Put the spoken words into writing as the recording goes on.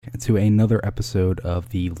to another episode of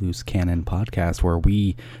the Loose Cannon podcast, where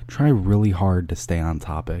we try really hard to stay on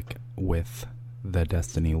topic with the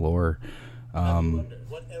Destiny lore.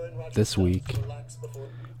 This week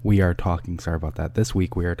we are talking, this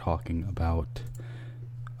week we are talking about,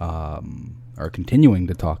 or continuing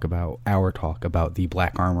to talk about, the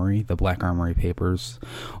Black Armory, the Black Armory papers,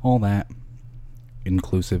 all that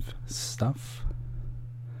inclusive stuff.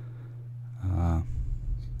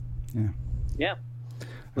 Yeah.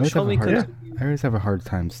 I always have a hard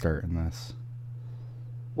time starting this.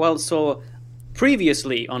 Well, so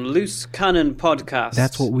previously on Loose Cannon podcast.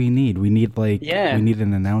 That's what we need. We need we need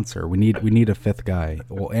an announcer. We need a fifth guy,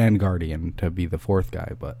 and Guardian to be the fourth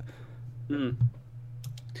guy. But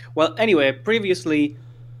well, anyway, previously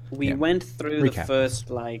we went through Recap. the first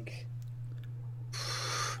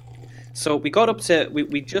So we got up to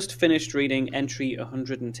we just finished reading entry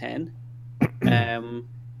 110.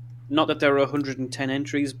 Not that there are 110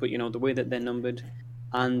 entries, but the way that they're numbered,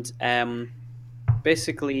 and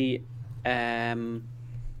basically, is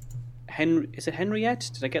it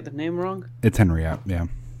Henriette? Did I get the name wrong? It's Henriette, yeah.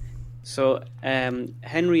 So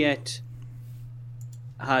Henriette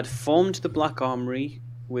had formed the Black Armory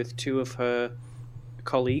with two of her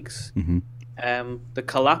colleagues. Mm-hmm. The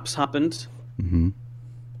collapse happened. Mm-hmm.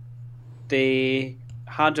 They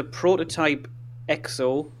had a prototype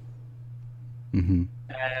Exo. Mm-hmm.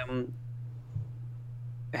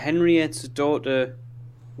 Henriette's daughter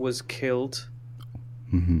was killed.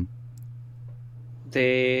 Mm-hmm.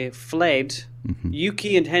 They fled. Mm-hmm.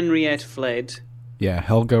 Yuki and Henriette fled. Yeah,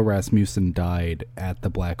 Helga Rasmussen died at the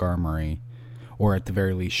Black Armory, or at the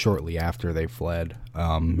very least shortly after they fled.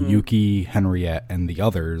 Yuki, Henriette, and the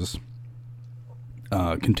others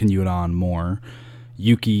continued on more.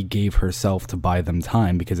 Yuki gave herself to buy them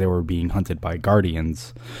time because they were being hunted by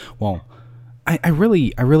Guardians. Well, I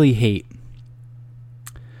really hate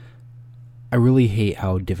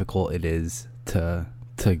how difficult it is to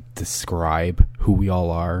describe who we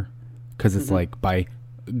all are, because it's like by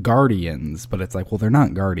Guardians, but it's like, well, they're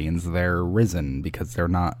not Guardians, they're risen because they're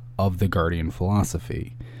not of the Guardian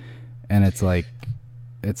philosophy, and it's like,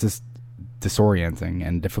 it's just disorienting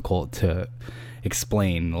and difficult to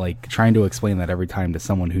explain, like trying to explain that every time to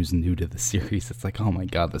someone who's new to the series. It's like, oh my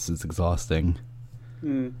god, this is exhausting.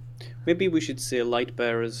 Maybe we should say light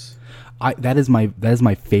bearers. That is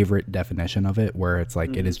my favorite definition of it, where it's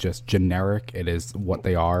like, it is just generic. It is what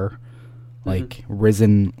they are, like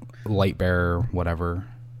risen light bearer, whatever.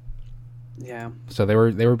 Yeah. So they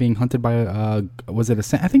were being hunted by I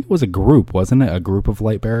think it was a group, wasn't it? A group of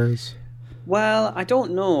light bearers. Well, I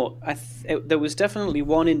don't know. There was definitely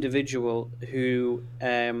one individual who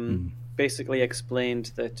basically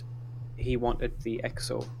explained that he wanted the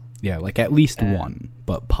Exo. Yeah, like at least one,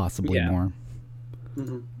 but possibly more.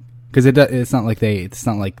 Mm-hmm. Because it's not like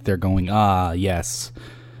they're going, yes,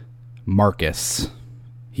 Marcus,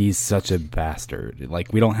 he's such a bastard.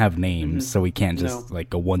 Like, we don't have names, so we can't just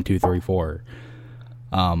go 1, 2, 3, 4.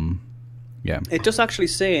 Yeah. It does actually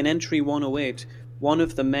say in entry 108, one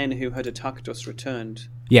of the men who had attacked us returned.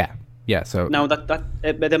 Yeah. So now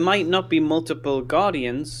there might not be multiple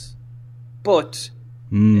Guardians, but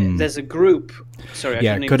there's a group. Sorry, I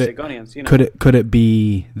shouldn't even say Guardians. Could it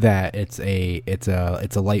be that it's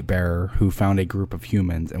a light bearer who found a group of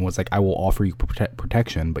humans and was like, I will offer you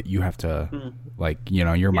protection, but you have to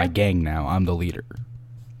you're my gang now. I'm the leader.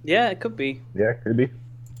 Yeah, it could be. Yeah, could be.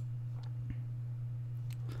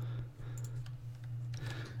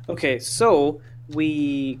 Okay, so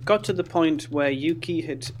we got to the point where Yuki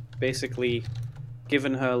had basically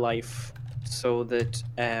given her life so that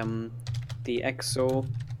the Exo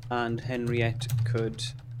and Henriette could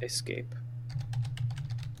escape.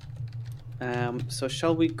 So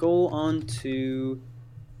shall we go on to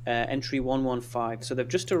entry 115? So they've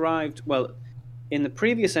just arrived. Well, in the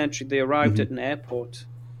previous entry, they arrived at an airport.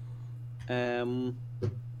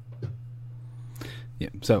 Yeah,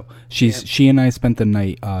 so she and I spent the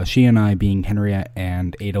night. She and I, being Henriette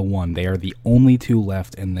and Ada 1, they are the only two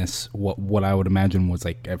left in this. What I would imagine was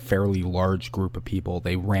like a fairly large group of people.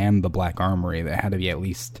 They ran the Black Armory. That had to be at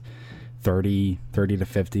least 30 to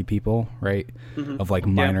 50 people, right? Of like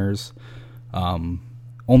miners.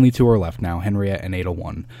 Only two are left now, Henriette and Ada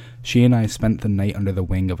 1. She and I spent the night under the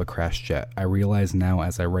wing of a crashed jet. I realize now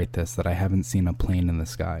as I write this that I haven't seen a plane in the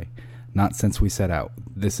sky. Not since we set out.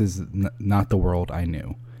 This is not the world I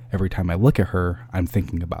knew. Every time I look at her, I'm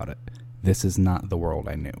thinking about it. This is not the world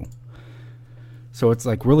I knew. So it's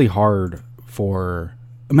like really hard for...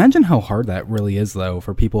 Imagine how hard that really is, though,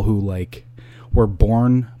 for people who like were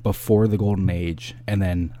born before the Golden Age and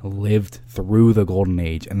then lived through the Golden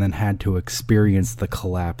Age and then had to experience the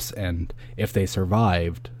collapse, and if they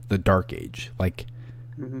survived, the Dark Age. Like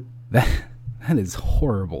Hmm. that is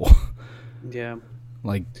horrible. Yeah.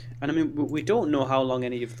 Like, And I mean, we don't know how long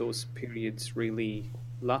any of those periods really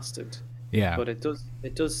lasted, yeah. but it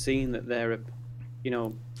does seem that there are, you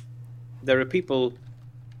know, there are people,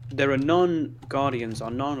 there are non-guardians or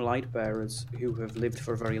non-light bearers who have lived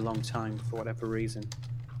for a very long time for whatever reason.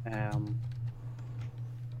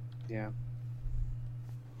 Yeah.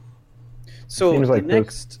 So Seems the like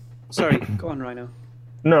next, sorry, go on, Rhino.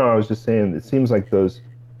 No, I was just saying. It seems like those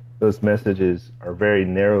messages are very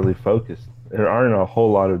narrowly focused. There aren't a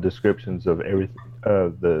whole lot of descriptions of everything,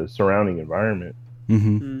 of the surrounding environment.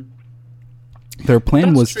 Mm-hmm. Mm. Their plan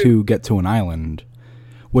That's was true. to get to an island,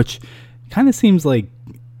 which kind of seems like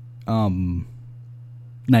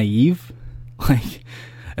naive. Like,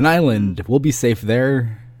 an island, we'll be safe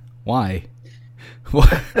there. Why?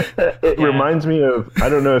 It reminds me of, I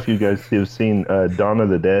don't know if you guys have seen Dawn of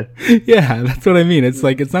the Dead. Yeah, that's what I mean. It's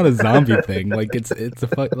like, it's not a zombie thing. Like, it's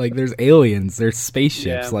a like, there's aliens, there's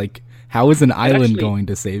spaceships. Yeah. Like, how is an island actually- going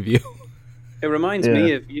to save you? It reminds Yeah.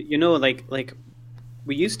 me of you know like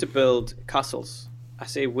we used to build castles. I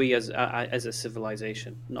say we as a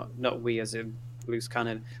civilization, not we as in loose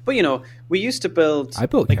cannon. But you know, we used to build. I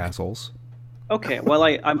built like, castles. Okay, well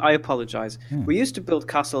I apologize. Yeah. We used to build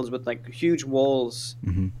castles with like huge walls,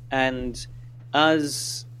 Hmm. and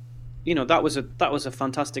as you know, that was a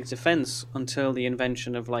fantastic defense until the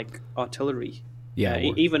invention of like artillery. Yeah,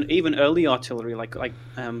 Even early artillery like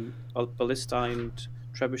ballista and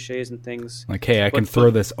trebuchets and things. like, hey, I can but- throw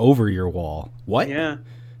this over your wall. What? Yeah,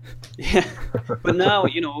 yeah. But now,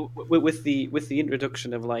 you know, with the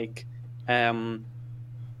introduction of like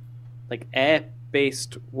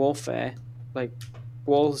air-based warfare, like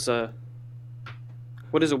walls are.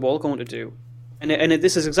 What is a wall going to do? And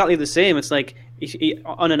this is exactly the same. It's like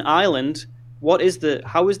on an island. How is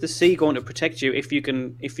the sea going to protect you if you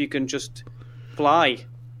can just fly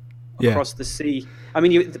Yeah. across the sea? I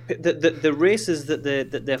mean, the races that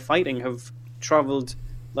they're fighting have traveled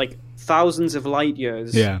like thousands of light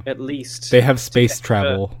years, Yeah. at least. They have space get to-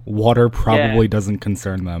 travel. Water probably Yeah. doesn't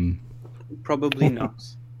concern them. Probably not.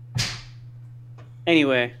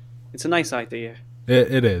 Anyway, it's a nice idea.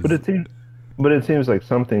 It is. But it seems like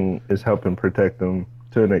something is helping protect them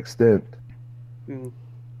to an extent. Mm.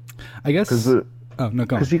 I guess. Because Oh no,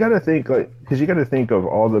 go on. you got to think of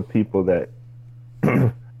all the people that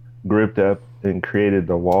grouped up and created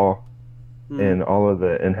the wall, Mm. and all of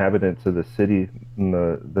the inhabitants of the city and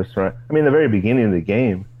the surround. I mean, the very beginning of the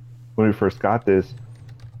game, when we first got this,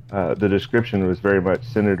 the description was very much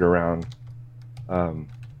centered around,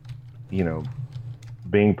 you know,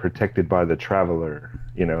 being protected by the traveler,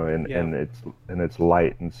 you know, and its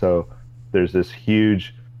light, and so there's this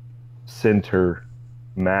huge center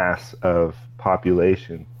mass of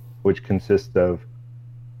population, which consists of,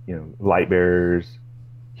 you know, light bearers,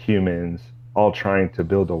 humans, all trying to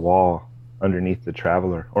build a wall underneath the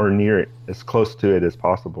traveler or near it, as close to it as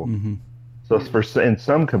possible. Hmm. So in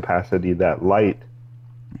some capacity, that light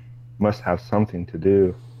must have something to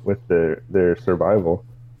do with their survival.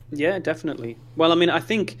 Yeah, definitely. Well, I mean, I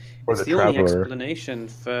think Or it's the the only traveler. explanation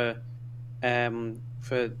for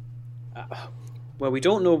well, we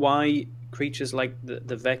don't know why creatures like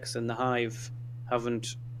the Vex and the Hive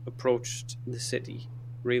haven't approached the city,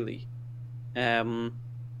 really.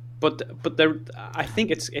 But there, I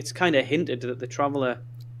think it's kind of hinted that the Traveler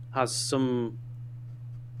has some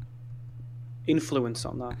influence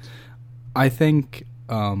on that. I think.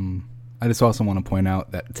 I just also want to point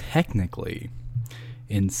out that technically,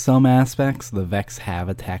 in some aspects, the Vex have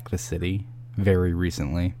attacked the city very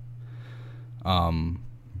recently.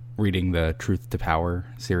 Reading the Truth to Power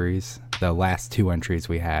series, the last two entries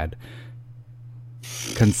we had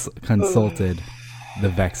consulted the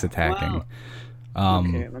Vex attacking. Wow.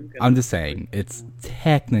 Okay, I'm just saying, it's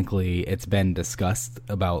been discussed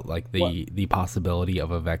about like the possibility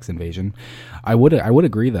of a Vex invasion. I would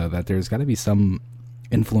agree though that there's got to be some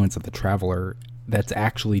influence of the Traveler that's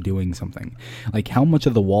actually doing something. Like, how much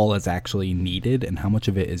of the wall is actually needed and how much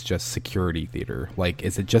of it is just security theater? Like,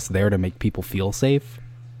 is it just there to make people feel safe?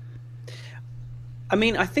 I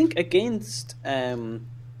mean, I think against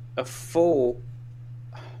a foe,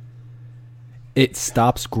 It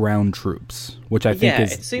stops ground troops, which I think Yeah,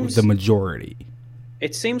 is it seems- the majority.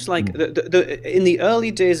 it seems like in the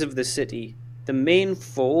early days of the city, the main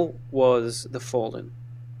foe was the Fallen.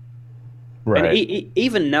 Right. And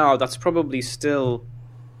even now, that's probably still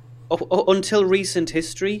until recent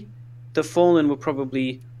history. The Fallen were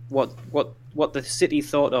probably what the city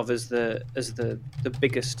thought of as the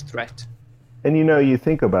biggest threat. And you know, you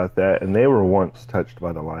think about that, and they were once touched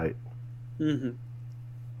by the light. Hmm.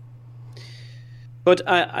 But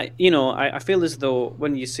I feel as though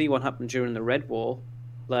when you see what happened during the Red Wall,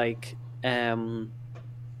 like the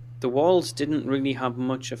walls didn't really have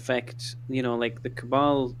much effect. Like the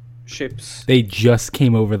Cabal ships. They just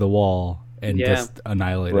came over the wall and just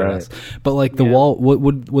annihilated us. But like the wall,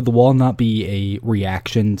 would the wall not be a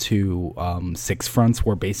reaction to Six Fronts,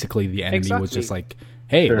 where basically the enemy was just like,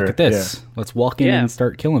 hey, look at this. Yeah. Let's walk in and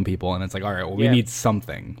start killing people. And it's like, all right, well, we need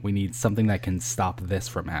something. We need something that can stop this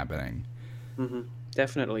from happening. Mm-hmm.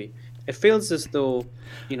 Definitely. It feels as though,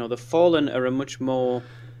 the Fallen are a much more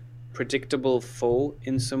predictable foe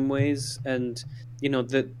in some ways. And,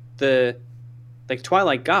 the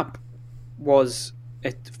Twilight Gap was,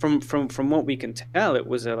 from what we can tell, it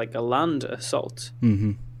was a land assault.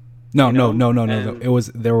 Mm-hmm. No.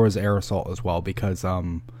 There was air assault as well because,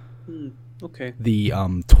 okay.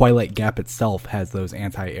 The Twilight Gap itself has those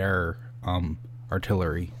anti-air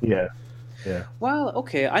artillery. Yeah. Yeah. Well,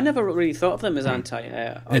 okay. I never really thought of them as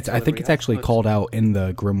anti-air. I think it's actually called out in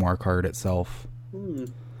the Grimoire card itself.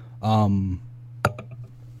 I'll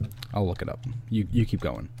look it up. You keep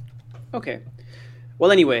going. Okay.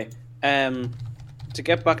 Well, anyway, to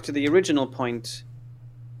get back to the original point,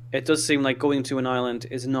 it does seem like going to an island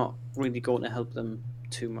is not really going to help them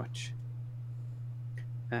too much.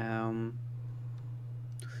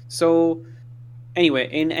 So, anyway,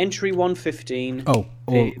 in entry 115...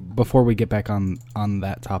 before we get back on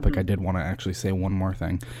that topic, I did want to actually say one more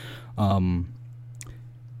thing.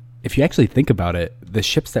 If you actually think about it, the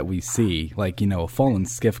ships that we see, like, a Fallen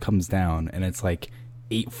skiff comes down, and it's like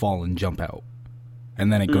 8 Fallen jump out,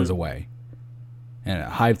 and then it goes away. And a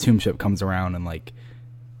Hive Tomb ship comes around, and like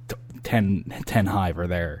 10 Hive are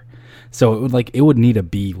there. So it would need to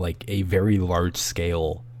be like a very large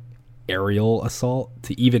scale aerial assault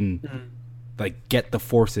to even like get the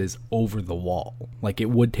forces over the wall. Like it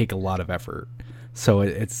would take a lot of effort. So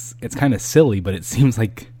it's kind of silly, but it seems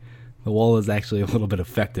like the wall is actually a little bit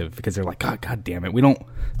effective because they're like, God damn it, we don't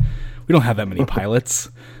have that many pilots.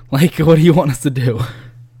 Like, what do you want us to do?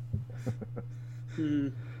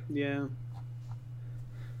 Yeah.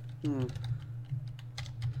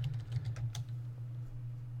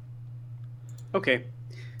 Okay.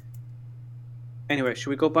 Anyway, should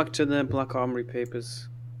we go back to the Black Armory papers?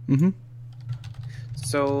 Mm-hmm.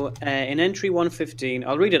 So, in entry 115,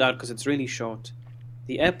 I'll read it out because it's really short.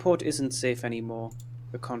 The airport isn't safe anymore.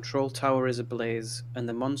 The control tower is ablaze, and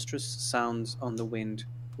the monstrous sounds on the wind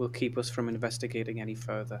will keep us from investigating any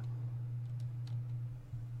further.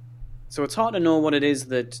 So it's hard to know what it is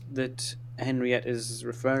that Henriette is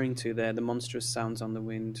referring to there, the monstrous sounds on the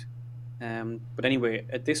wind. But anyway,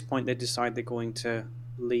 at this point they decide they're going to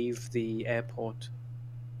leave the airport.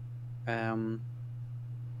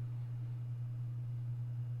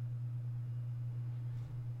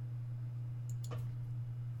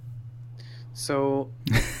 So,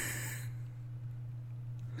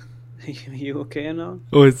 are you okay now?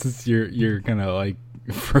 Oh, it's just you're kind of like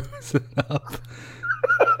frozen up.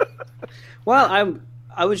 Well,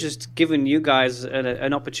 I was just giving you guys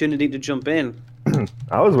an opportunity to jump in.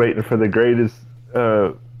 I was waiting for the greatest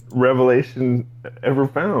revelation ever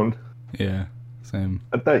found. Yeah, same.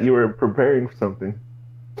 I thought you were preparing for something.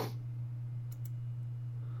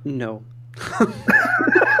 No.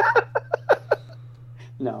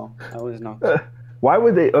 No, I was not. Why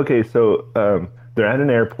would they? Okay, so they're at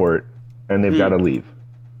an airport and they've got to leave.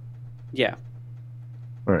 Yeah.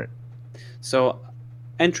 All right. So,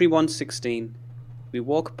 entry 116. We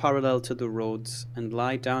walk parallel to the roads and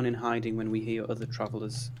lie down in hiding when we hear other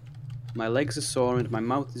travelers. My legs are sore and my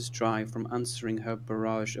mouth is dry from answering her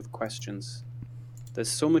barrage of questions.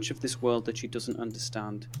 There's so much of this world that she doesn't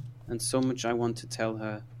understand, and so much I want to tell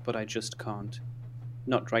her, but I just can't.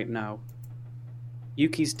 Not right now.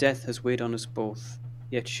 Yuki's death has weighed on us both,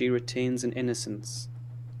 yet she retains an innocence.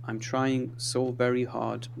 I'm trying so very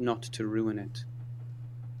hard not to ruin it.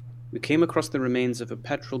 We came across the remains of a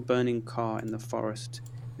petrol-burning car in the forest,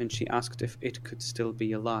 and she asked if it could still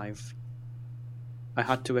be alive. I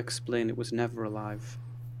had to explain it was never alive.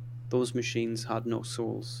 Those machines had no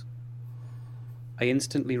souls. I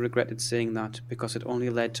instantly regretted saying that because it only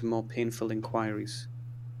led to more painful inquiries.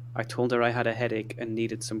 I told her I had a headache and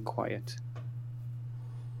needed some quiet.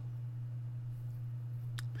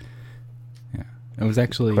 Yeah, it was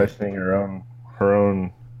actually questioning her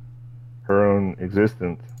own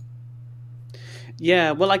existence.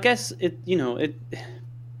 Yeah, well, I guess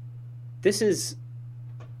this is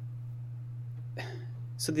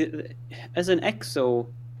so as an exo,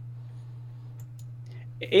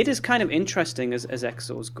 it is kind of interesting as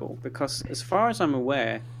exos go, because as far as I'm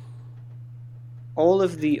aware, all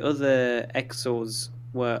of the other exos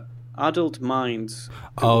were adult minds.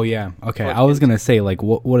 Oh yeah, okay. I was gonna say like,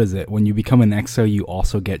 what is it? When you become an exo, you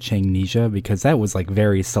also get Changnesia, because that was like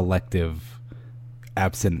very selective,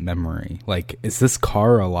 absent memory. Like, is this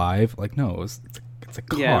car alive? Like, no, it's a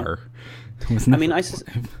car. Yeah. It was I mean, alive.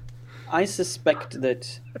 I suspect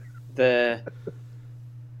that the.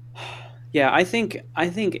 Yeah, I think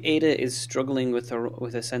Ada is struggling with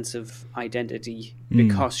a sense of identity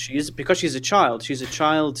because she's a child. She's a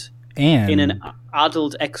child and in an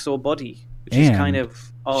adult exo body, which is kind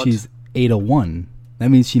of odd. She's 801. That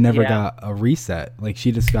means she never Yeah. got a reset. Like,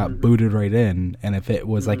 she just got booted right in. And if it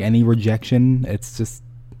was like any rejection, it's just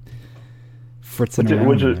fritzing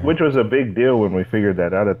around. Which was a big deal when we figured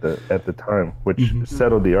that out at the time, which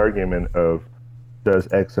settled the argument of, does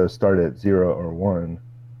exo start at 0 or 1?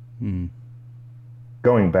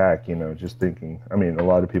 Going back, just thinking, I mean, a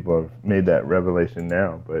lot of people have made that revelation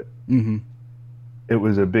now, but it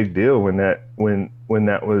was a big deal when that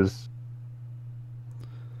was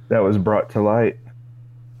brought to light.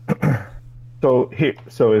 So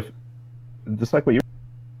if, just like what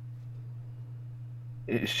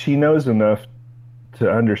she knows enough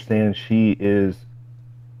to understand she is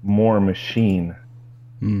more machine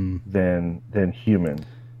than human.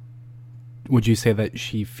 Would you say that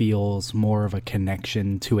she feels more of a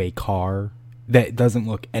connection to a car that doesn't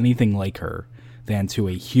look anything like her than to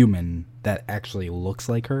a human that actually looks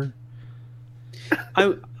like her?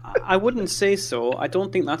 I wouldn't say so. I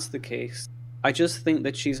don't think that's the case. I just think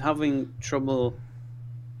that she's having trouble,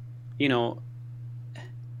 if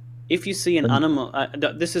you see an animal,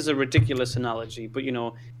 this is a ridiculous analogy, but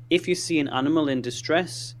if you see an animal in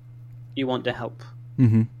distress, you want to help,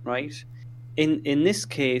 right? In this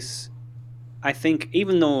case, I think,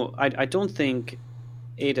 even though I don't think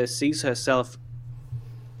Ada sees herself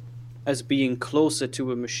as being closer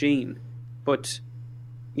to a machine, but,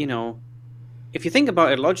 if you think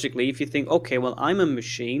about it logically, if you think, okay, well, I'm a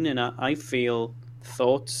machine and I feel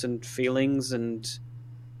thoughts and feelings and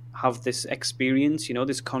have this experience,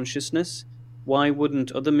 this consciousness, why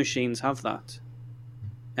wouldn't other machines have that?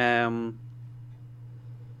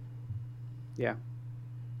 Yeah.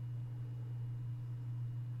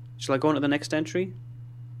 Shall I go on to the next entry?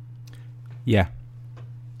 Yeah.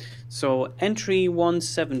 So, entry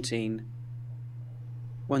 117.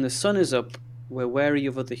 When the sun is up, we're wary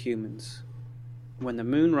of other humans. When the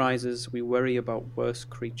moon rises, we worry about worse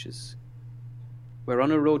creatures. We're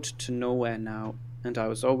on a road to nowhere now, and I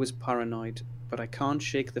was always paranoid, but I can't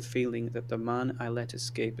shake the feeling that the man I let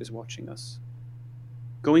escape is watching us.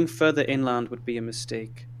 Going further inland would be a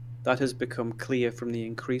mistake. That has become clear from the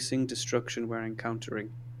increasing destruction we're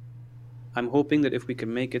encountering. I'm hoping that if we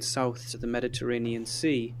can make it south to the Mediterranean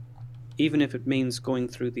Sea, even if it means going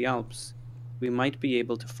through the Alps, we might be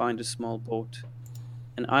able to find a small boat.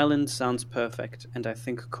 An island sounds perfect, and I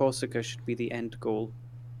think Corsica should be the end goal.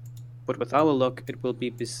 But with our luck, it will be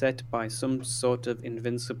beset by some sort of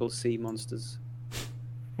invincible sea monsters.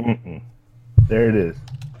 There it is.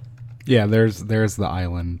 Yeah, there's the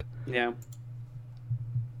island. Yeah.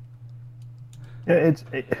 Yeah,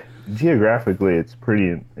 geographically, it's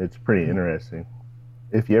pretty interesting.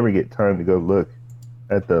 If you ever get time to go look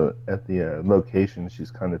at the location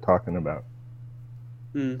she's kind of talking about.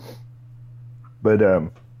 But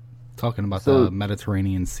talking about the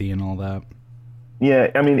Mediterranean Sea and all that. Yeah,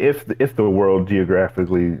 I mean, if the world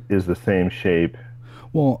geographically is the same shape.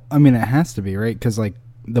 Well, I mean, it has to be, right? Because like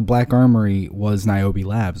the Black Armory was Niobe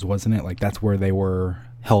Labs, wasn't it? Like that's where they were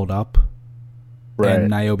held up. Right. And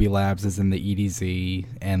Niobe Labs is in the EDZ,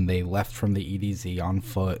 and they left from the EDZ on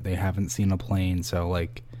foot. They haven't seen a plane, so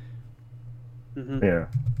like. Yeah,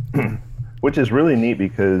 which is really neat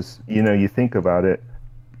because you think about it.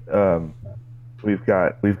 We've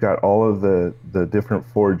got all of the different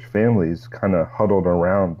Forge families kind of huddled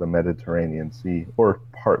around the Mediterranean Sea, or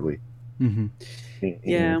partly.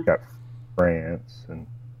 Yeah. You've got France, and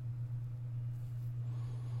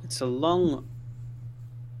it's a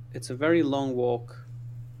very long walk.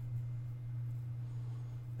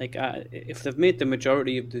 Like, if they've made the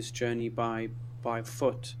majority of this journey by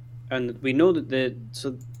foot, and we know that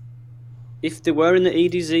if they were in the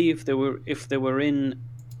EDZ, if they were in,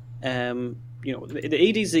 the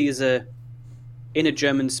EDZ is in a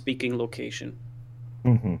German-speaking location,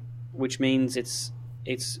 which means it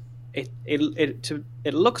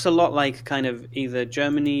looks a lot like kind of either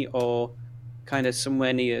Germany or kind of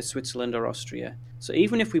somewhere near Switzerland or Austria. So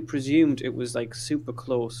even if we presumed it was like super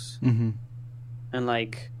close and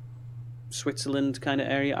like Switzerland kind of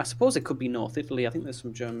area, I suppose it could be North Italy. I think there's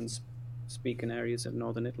some German-speaking areas in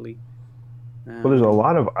northern Italy. Well, there's a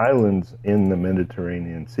lot of islands in the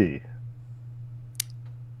Mediterranean Sea.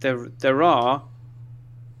 There are,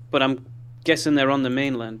 but I'm guessing they're on the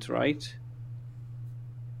mainland, right?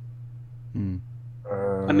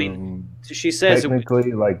 I mean, she says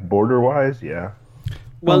technically, like border-wise, yeah.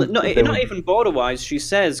 Well, not even border-wise. She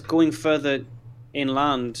says going further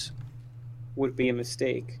inland would be a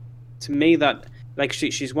mistake. To me, that like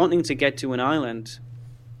she's wanting to get to an island,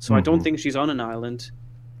 so I don't think she's on an island.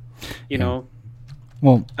 You know.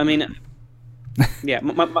 Well, I mean, yeah.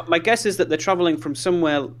 My guess is that they're traveling from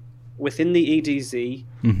somewhere within the EDZ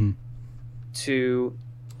to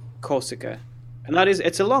Corsica, and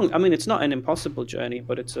it's a long. I mean, it's not an impossible journey,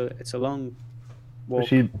 but it's a long walk.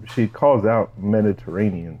 She calls out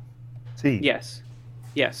Mediterranean Sea. Yes,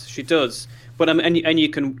 she does. But and you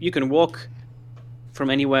can walk from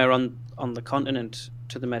anywhere on the continent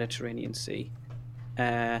to the Mediterranean Sea.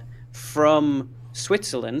 From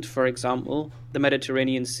Switzerland, for example, the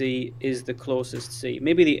Mediterranean Sea is the closest sea.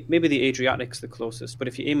 Maybe the Adriatic's the closest. But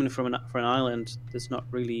if you're aiming for an island, there's not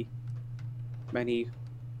really many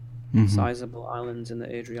sizable islands in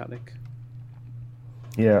the Adriatic.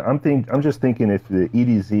 Yeah, I'm just thinking if the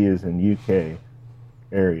EDZ is in UK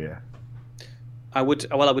area. I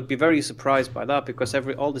would be very surprised by that because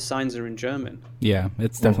all the signs are in German. Yeah,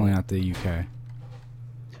 it's definitely not the UK.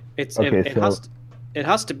 It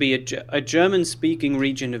has to be a German-speaking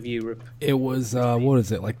region of Europe. It was what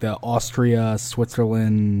is it, like the Austria,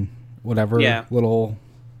 Switzerland, whatever little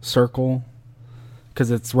circle?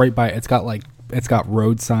 Because it's right by. It's got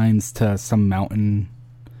road signs to some mountain.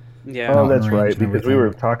 Yeah. Oh, that's right. Because we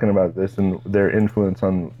were talking about this and their influence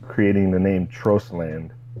on creating the name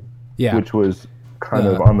Trostland. Yeah. Which was kind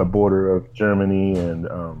of on the border of Germany and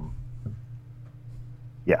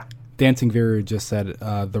yeah. Dancing Vera just said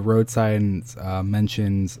the road signs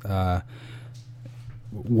mentions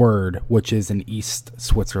Word, which is in East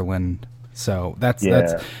Switzerland. So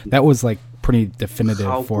that was like pretty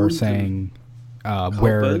definitive for saying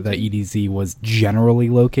where the EDZ was generally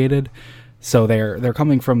located. So they're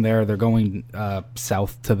coming from there. They're going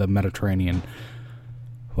south to the Mediterranean.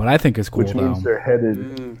 What I think is cool, which means they're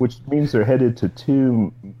headed to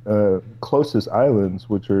two closest islands,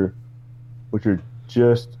 which are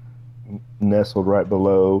just nestled right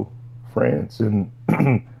below France and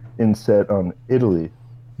inset on Italy.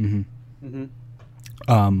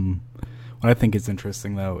 What I think is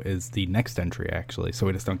interesting though is the next entry, actually, so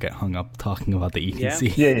we just don't get hung up talking about the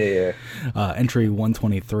EDC. Yeah. Entry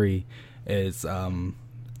 123 is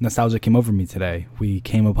nostalgia came over me today. We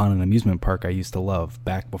came upon an amusement park I used to love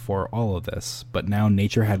back before all of this, but now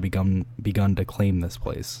nature had begun to claim this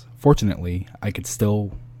place. Fortunately, I could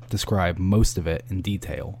still describe most of it in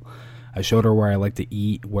detail. I showed her where I liked to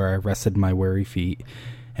eat, where I rested my weary feet,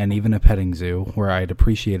 and even a petting zoo where I had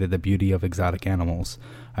appreciated the beauty of exotic animals.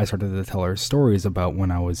 I started to tell her stories about when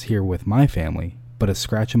I was here with my family, but a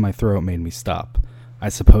scratch in my throat made me stop. I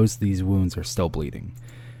suppose these wounds are still bleeding.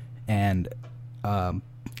 And I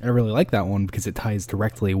really like that one because it ties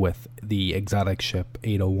directly with the exotic ship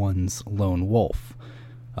 801's Lone Wolf.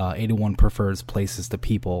 801 prefers places to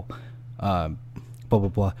people, blah, blah,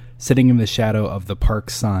 blah. Sitting in the shadow of the park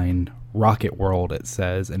sign, Rocket World, it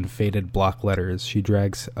says, in faded block letters. She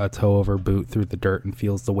drags a toe of her boot through the dirt and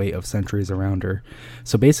feels the weight of centuries around her.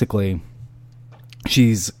 So basically,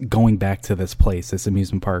 she's going back to this place, this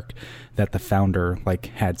amusement park, that the founder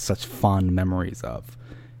had such fond memories of.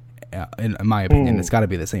 In my opinion, it's got to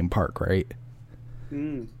be the same park, right?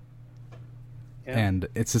 Yeah. And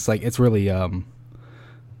it's just it's really, oh,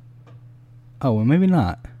 well, maybe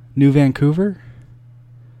not. New Vancouver?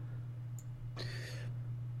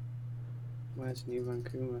 Where's New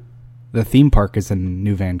Vancouver? The theme park is in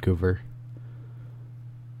New Vancouver.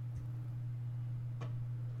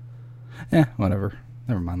 Whatever.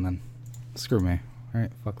 Never mind then. Screw me.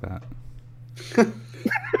 Alright, fuck that. I'm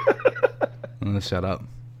gonna shut up.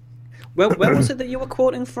 Where was it that you were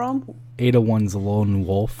quoting from? 801's Lone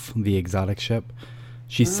Wolf, the exotic ship.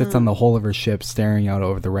 She sits on the hull of her ship, staring out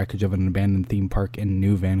over the wreckage of an abandoned theme park in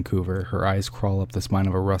New Vancouver. Her eyes crawl up the spine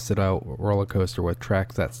of a rusted-out roller coaster with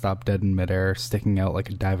tracks that stop dead in midair, sticking out like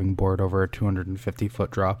a diving board over a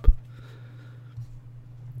 250-foot drop.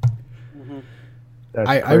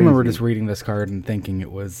 I remember just reading this card and thinking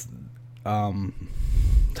it was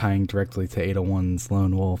tying directly to 801's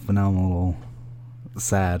Lone Wolf, and now I'm a little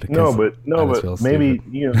sad. But maybe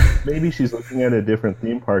maybe she's looking at a different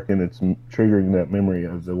theme park and it's triggering that memory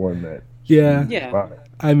of the one that. Yeah.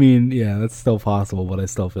 I mean, that's still possible, but I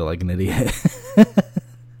still feel like an idiot.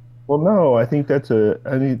 Well, no, I think that's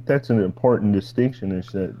an important distinction. Is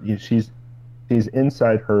that she's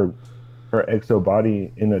inside her exo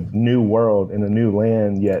body in a new world, in a new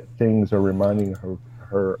land, yet things are reminding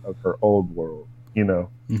her of her old world.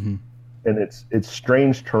 Mm-hmm. and it's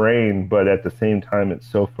strange terrain, but at the same time, it's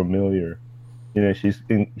so familiar. You know,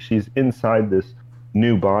 she's inside this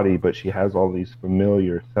new body, but she has all these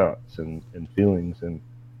familiar thoughts and feelings and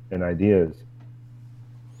ideas.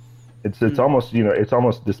 It's almost, you know, it's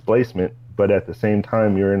almost displacement, but at the same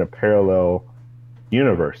time, you're in a parallel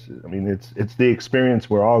universe. I mean, it's the experience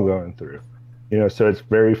we're all going through, you know. So it's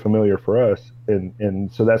very familiar for us,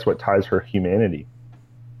 and so that's what ties her humanity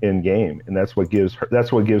in game, and that's what gives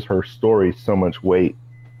her story so much weight,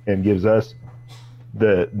 and gives us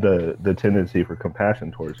the tendency for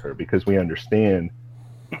compassion towards her, because we understand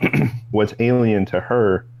what's alien to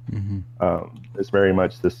her is very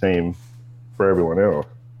much the same for everyone else.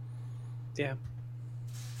 Yeah.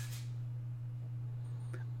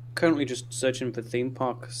 Currently just searching for theme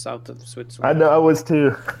park south of Switzerland. I know, I was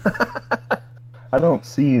too. I don't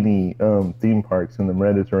see any theme parks in the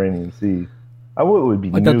Mediterranean Sea. I would be.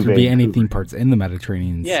 Like, that would be any theme parks in the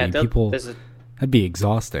Mediterranean Sea. People, that'd be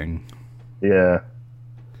exhausting. Yeah.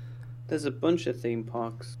 There's a bunch of theme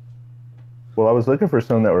parks. Well, I was looking for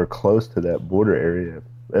some that were close to that border area.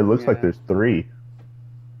 It looks like there's 3.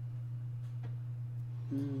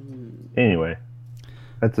 Anyway,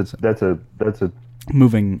 that's a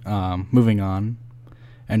moving on.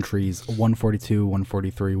 Entries 142,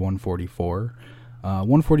 143, 144.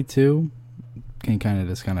 142 can kind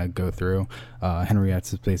of go through.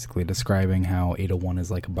 Henriette's is basically describing how 801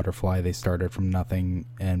 is like a butterfly. They started from nothing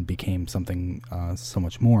and became something so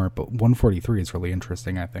much more. But 143 is really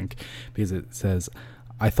interesting, I think, because it says,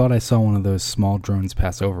 I thought I saw one of those small drones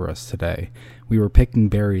pass over us today. We were picking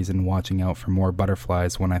berries and watching out for more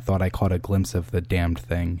butterflies when I thought I caught a glimpse of the damned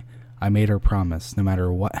thing. I made her promise, no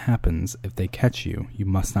matter what happens, if they catch you, you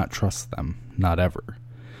must not trust them. Not ever.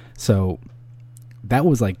 So that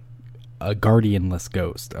was like a guardianless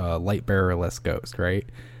ghost, a light bearer-less ghost, right?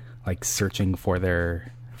 Like searching for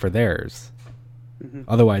theirs. Mm-hmm.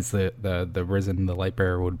 Otherwise, the risen, the light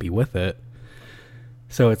bearer would be with it.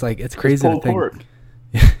 So it's like, it's crazy to think. Pork.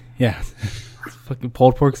 Yeah, it's fucking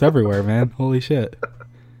pulled porks everywhere, man. Holy shit.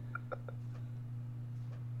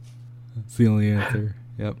 That's the only answer.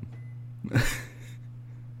 Yep.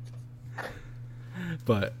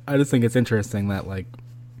 But I just think it's interesting that, like,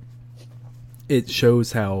 it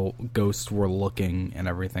shows how ghosts were looking and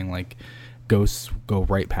everything. Like, ghosts go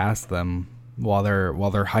right past them while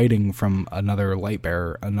they're hiding from another light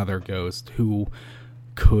bearer, another ghost who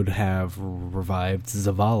could have revived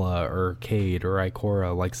Zavala or Cade or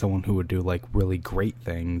Ikora, like someone who would do like really great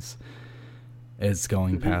things, is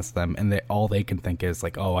going past them, and all they can think is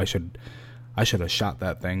like, oh, I should have shot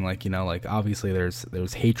that thing. Like, you know, like obviously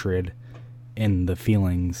there's hatred in the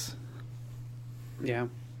feelings. Yeah.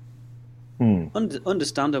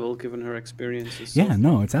 Understandable given her experiences. Yeah,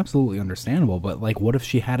 no, it's absolutely understandable. But like, what if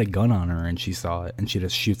she had a gun on her and she saw it and she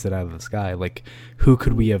just shoots it out of the sky? Like, who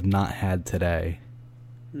could we have not had today?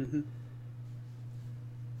 Mm-hmm.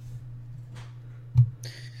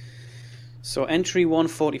 So entry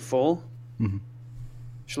 144. Mm-hmm.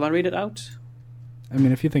 Shall I read it out? I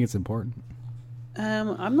mean, if you think it's important.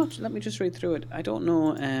 I'm not. Let me just read through it. I don't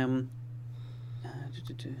know.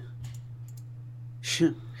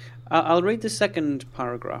 I'll read the second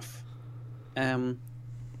paragraph. The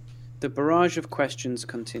barrage of questions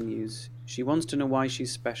continues. She wants to know why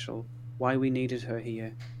she's special, why we needed her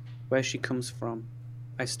here, where she comes from.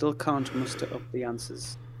 I still can't muster up the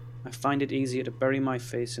answers. I find it easier to bury my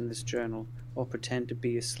face in this journal or pretend to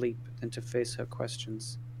be asleep than to face her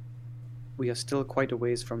questions. We are still quite a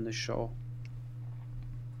ways from the shore.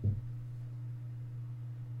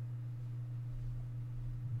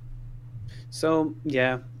 So,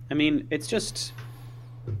 yeah, I mean, it's just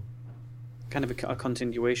kind of a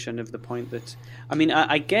continuation of the point that... I mean,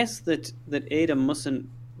 I guess that Ada mustn't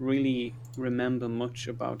really remember much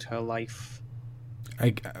about her life.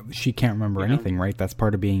 She can't remember anything, right? That's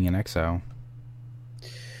part of being an exo.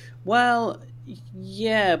 Well,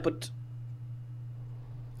 yeah, but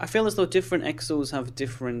I feel as though different exos have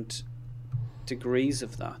different degrees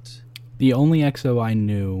of that. The only exo I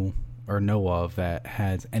knew or know of that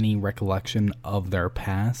has any recollection of their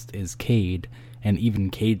past is Cade, and even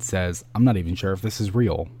Cade says, I'm not even sure if this is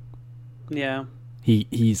real. Yeah.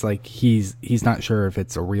 He's like, he's not sure if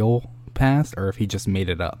it's a real past or if he just made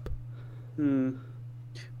it up.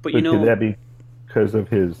 But you know, could that be because of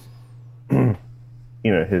his,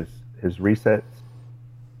 his resets?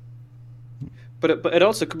 But it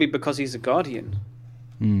also could be because he's a guardian.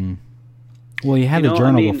 Well, he had the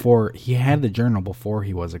journal before. He had the journal before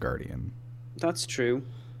he was a guardian. That's true.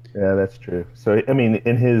 Yeah, that's true. So I mean,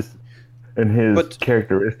 in his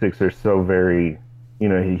characteristics are so very,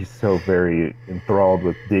 he's so very enthralled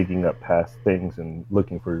with digging up past things and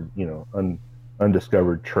looking for,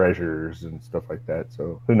 undiscovered treasures and stuff like that.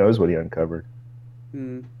 So who knows what he uncovered?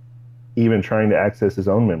 Even trying to access his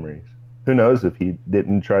own memories. Who knows if he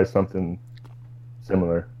didn't try something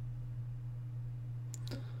similar?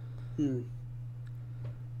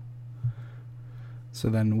 So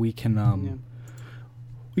then we can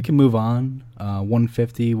we can move on.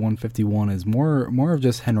 150, 151 is more of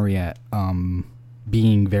just Henriette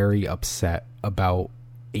being very upset about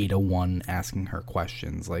Ada 1 asking her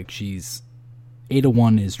questions. Like, Ada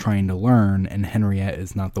 1 is trying to learn, and Henriette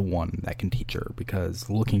is not the one that can teach her, because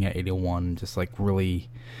looking at Ada 1 just like really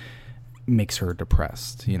makes her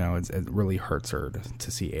depressed. It really hurts her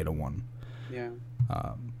to see Ada 1. Yeah.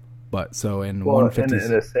 But so in 150,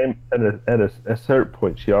 at a certain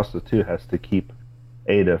point, she also too has to keep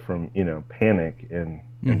Ada from panic and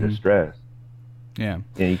distress. Yeah.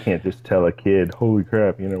 You can't just tell a kid, "Holy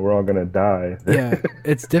crap, we're all gonna die." Yeah,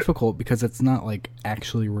 it's difficult because it's not like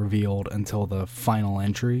actually revealed until the final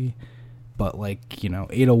entry. But like,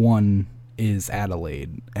 Ada 1 is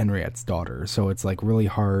Adelaide, Henriette's daughter, so it's like really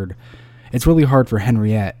hard. It's really hard for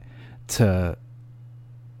Henriette to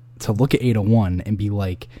look at Ada 1 and be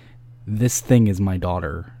like, this thing is my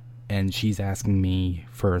daughter, and she's asking me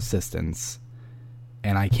for assistance,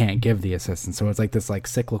 and I can't give the assistance. So it's like this like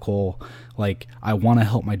cyclical, like, I want to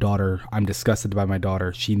help my daughter, I'm disgusted by my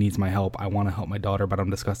daughter, she needs my help. I want to help my daughter, but I'm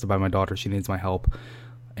disgusted by my daughter, she needs my help.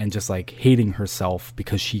 And just like hating herself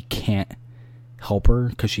because she can't help her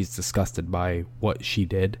because she's disgusted by what she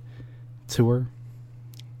did to her.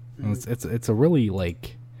 It's a really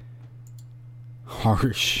like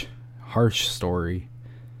harsh story.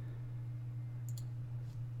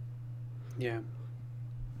 Yeah.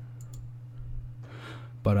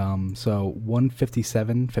 But so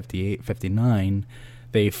 157, 58, 59,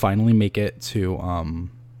 they finally make it to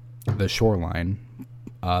the shoreline.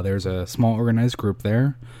 There's a small organized group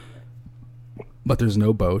there, but there's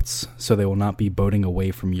no boats, so they will not be boating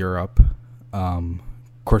away from Europe.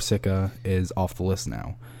 Corsica is off the list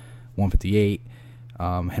now. 158,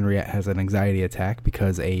 Henriette has an anxiety attack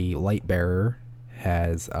because a light bearer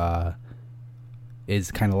is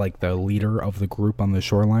kind of like the leader of the group on the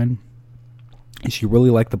shoreline. And she really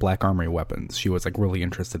liked the Black Armory weapons. She was like really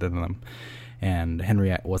interested in them. And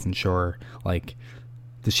Henriette wasn't sure, like,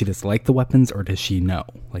 does she just like the weapons, or does she know?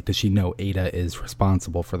 Like, does she know Ada is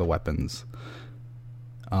responsible for the weapons?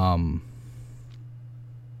 And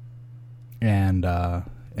in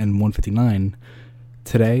 159,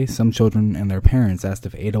 today, some children and their parents asked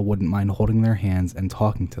if Ada wouldn't mind holding their hands and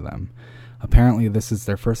talking to them. Apparently, this is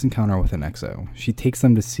their first encounter with an exo. She takes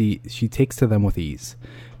to them with ease,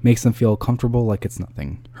 makes them feel comfortable like it's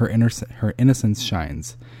nothing. Her innocence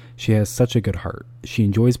shines. She has such a good heart. She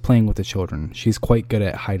enjoys playing with the children. She's quite good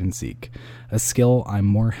at hide and seek, a skill I'm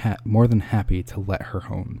more than happy to let her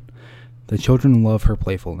hone. The children love her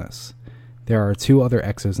playfulness. There are 2 other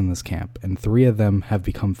exos in this camp, and 3 of them have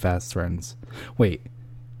become fast friends. Wait.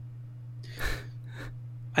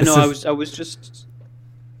 I know. I was just.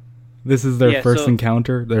 This is their first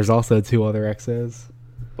encounter. There's also 2 other exos.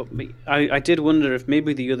 But I did wonder if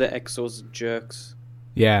maybe the other exos are jerks.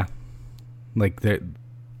 Yeah, like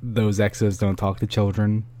those exos don't talk to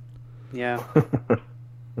children. Yeah.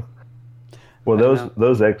 Well,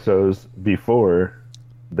 those exos before,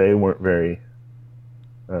 they weren't very.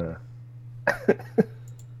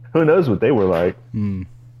 Who knows what they were like?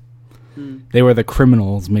 They were the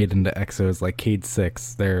criminals made into exos, like Cade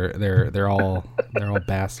 6. They're all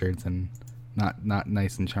bastards and not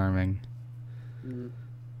nice and charming.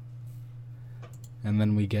 And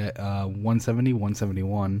then we get 170,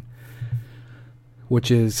 171,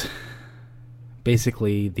 which is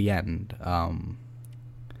basically the end.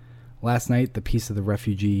 Last night, the peace of the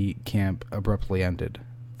refugee camp abruptly ended.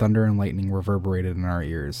 Thunder and lightning reverberated in our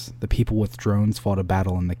ears. The people with drones fought a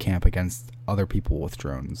battle in the camp against other people with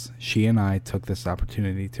drones. She and I took this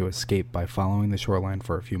opportunity to escape by following the shoreline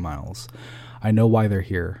for a few miles. I know why they're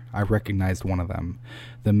here. I recognized one of them.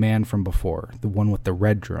 The man from before. The one with the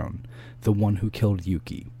red drone. The one who killed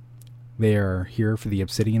Yuki. They are here for the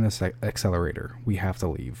Obsidian Accelerator. We have to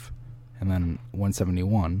leave. And then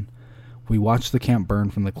 171. We watched the camp burn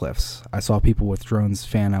from the cliffs. I saw people with drones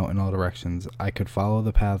fan out in all directions. I could follow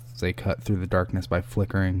the paths they cut through the darkness by the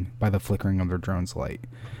flickering of their drone's light.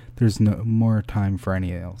 There's no more time for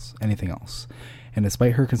anything else. And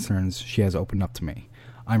despite her concerns, she has opened up to me.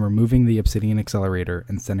 I'm removing the Obsidian Accelerator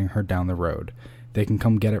and sending her down the road. They can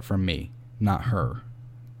come get it from me, not her.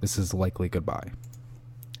 This is likely goodbye.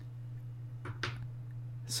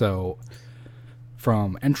 So,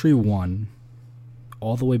 from entry 1,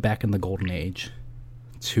 all the way back in the Golden Age,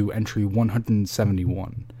 to entry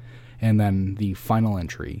 171, and then the final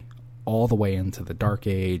entry all the way into the Dark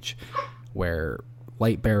Age, where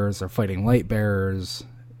light bearers are fighting light bearers,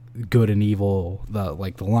 good and evil, the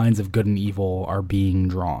lines of good and evil are being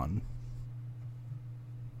drawn.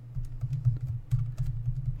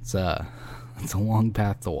 It's a long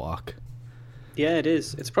path to walk. Yeah, it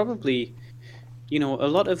is. It's probably, a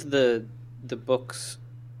lot of the books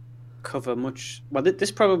cover much. Well,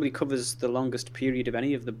 this probably covers the longest period of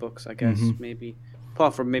any of the books, I guess. Maybe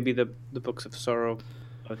apart from maybe the Books of Sorrow,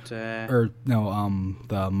 but the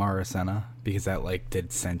Maracena, because that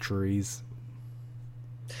did centuries.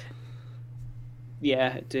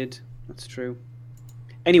 Yeah, it did. That's true.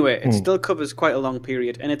 Anyway, it still covers quite a long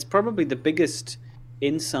period, and it's probably the biggest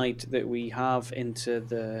insight that we have into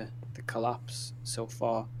the collapse so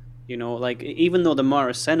far. Even though the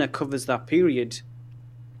Maracena covers that period,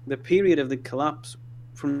 the period of the collapse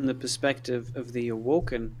from the perspective of the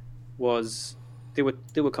Awoken was they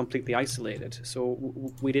were completely isolated. So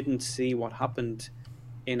we didn't see what happened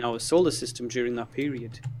in our solar system during that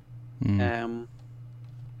period.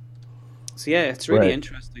 So yeah, it's really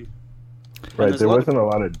interesting. Right, there wasn't a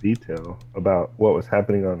lot of detail about what was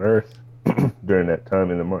happening on Earth during that time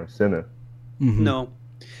in the Maracena. No,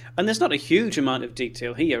 and there's not a huge amount of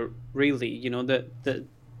detail here, really. That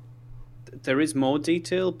there is more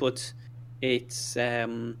detail, but it's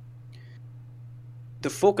the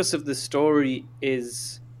focus of the story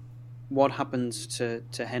is what happens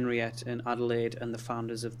to Henriette and Adelaide and the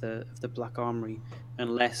founders of the Black Armory,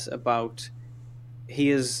 and less about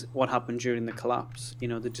here's what happened during the collapse.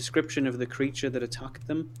 The description of the creature that attacked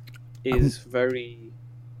them is very.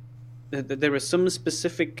 There are some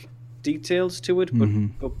specific details to it, but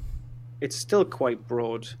it's still quite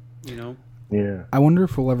broad. Yeah. I wonder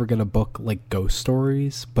if we'll ever get a book like Ghost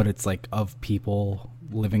Stories, but it's of people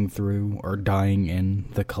living through or dying in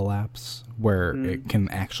the collapse, where it can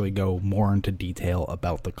actually go more into detail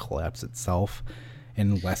about the collapse itself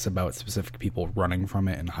and less about specific people running from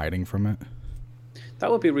it and hiding from it.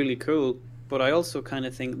 That would be really cool, but I also kind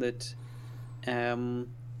of think that I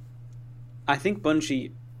think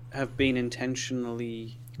Bungie have been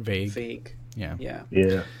intentionally vague. Yeah.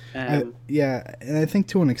 And I think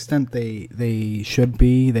to an extent they should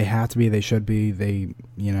be, they have to be, they should be,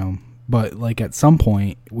 but at some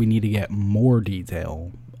point we need to get more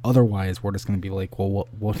detail. Otherwise we're just going to be well,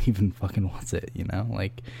 what even fucking was it,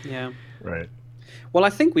 Yeah. Right. Well, I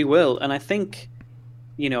think we will, and I think,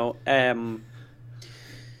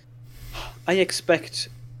 I expect.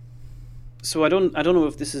 So I don't know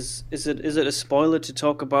if this is it a spoiler to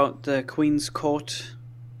talk about the Queen's Court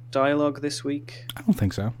dialogue this week? I don't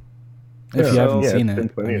think so. If you haven't seen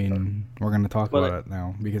it, we're going to talk about it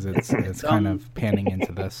now because it's kind of panning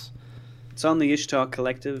into this. It's on the Ishtar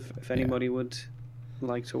Collective if anybody would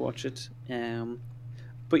like to watch it. But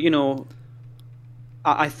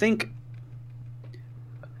I think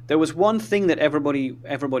there was one thing that everybody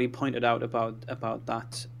pointed out about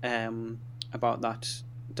that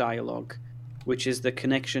dialogue, which is the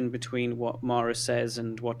connection between what Mara says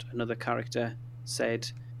and what another character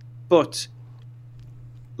said. But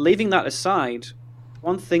leaving that aside,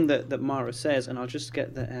 one thing that Mara says, and I'll just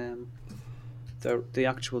get the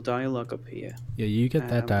actual dialogue up here. Yeah, you get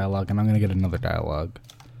that dialogue, and I'm going to get another dialogue.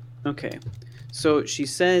 Okay. So she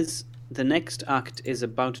says, "The next act is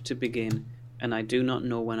about to begin, and I do not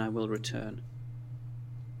know when I will return."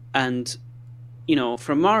 And,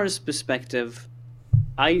 from Mara's perspective,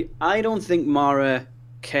 I don't think Mara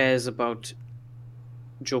cares about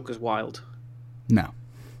Joker's Wild. No.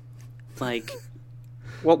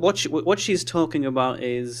 What she's talking about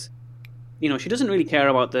is, she doesn't really care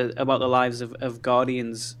about the lives of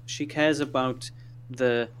Guardians. She cares about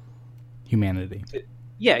the humanity.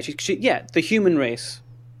 The human race.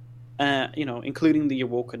 Including the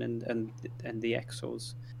Awoken and the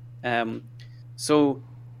Exos. So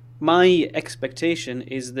my expectation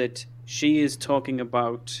is that she is talking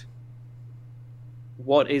about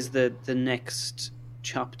what is the next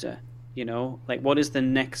chapter, what is the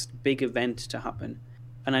next big event to happen.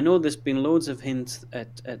 And I know there's been loads of hints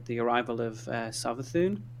at the arrival of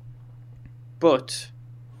Savathun, but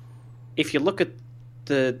if you look at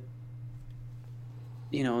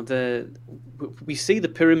we see the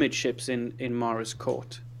pyramid ships in Mara's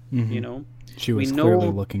court. Mm-hmm. She was clearly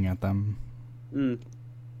looking at them.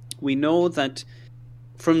 We know that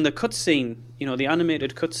from the cutscene, the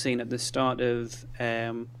animated cutscene at the start of,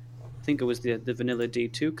 I think it was the Vanilla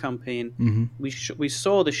D2 campaign. Mm-hmm. We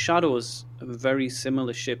saw the shadows of very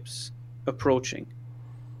similar ships approaching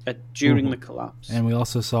during the collapse, and we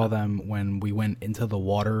also saw them when we went into the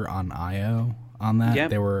water on Io. on that. Yep.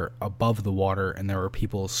 They were above the water, and there were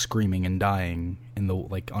people screaming and dying in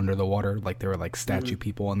the under the water, like they were like statue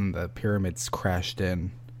people, and the pyramids crashed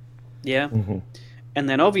in. Yeah, and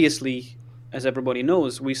then obviously, as everybody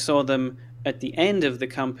knows, we saw them at the end of the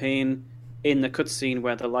campaign in the cutscene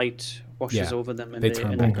where the light washes over them and they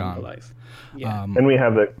come alive. Yeah, and we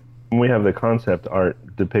have the concept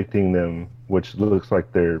art depicting them, which looks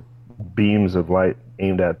like they're beams of light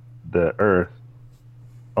aimed at the Earth,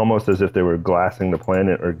 almost as if they were glassing the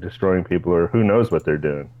planet or destroying people, or who knows what they're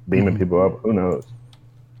doing, beaming people up. Who knows?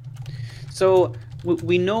 So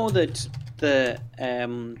we know that that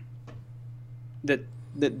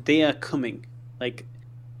they are coming, like,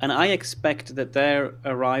 and I expect that their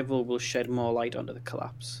arrival will shed more light onto the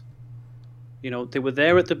collapse. You know, they were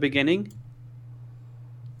there at the beginning.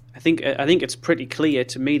 I think it's pretty clear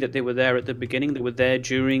to me that they were there at the beginning. They were there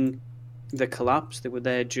during the collapse. They were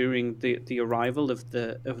there during the arrival of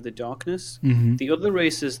the darkness. The other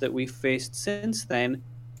races that we've faced since then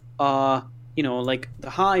are, you know, like the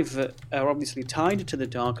Hive are obviously tied to the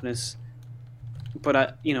darkness,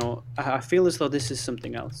 but I feel as though this is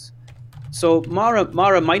something else. So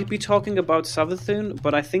Mara might be talking about Savathun,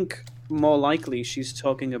 but I think more likely she's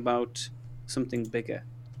talking about something bigger.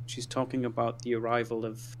 She's talking about the arrival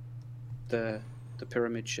of the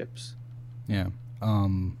pyramid ships. Yeah.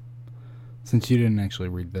 Since you didn't actually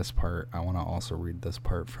read this part, I want to also read this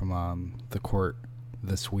part from the court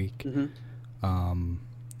this week.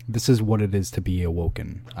 This is what it is to be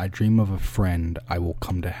awoken. I dream of a friend I will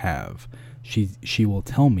come to have. She will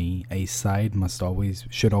tell me a side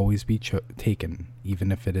should always be taken,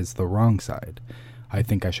 even if it is the wrong side. I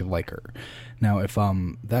think I should like her. Now, if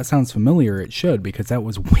that sounds familiar, it should, because that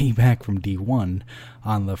was way back from D1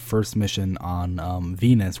 on the first mission on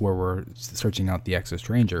Venus, where we're searching out the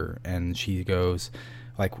Exostranger, and she goes,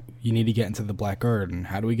 like, you need to get into the Black Garden.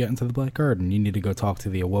 How do we get into the Black Garden? You need to go talk to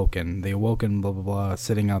the Awoken. The Awoken, blah, blah, blah,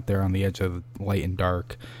 sitting out there on the edge of light and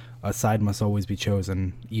dark. A side must always be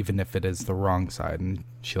chosen, even if it is the wrong side. And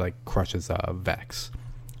she, like, crushes Vex.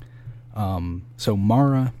 So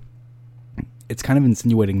Mara, it's kind of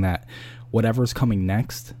insinuating that whatever's coming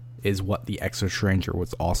next is what the Exostranger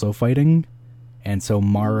was also fighting. And so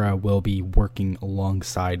Mara will be working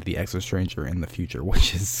alongside the Exostranger in the future,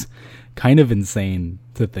 which is kind of insane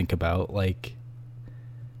to think about. Like,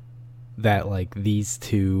 that, like, these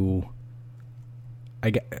two,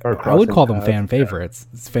 I would call them fan favorites.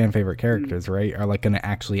 It's fan favorite characters, right? Are, like, going to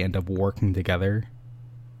actually end up working together.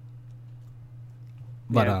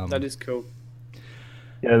 But, yeah, that is cool.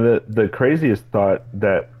 Yeah, the craziest thought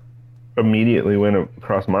that immediately went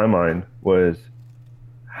across my mind was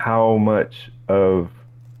how much of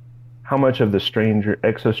the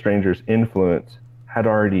Exostranger's influence had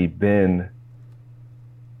already been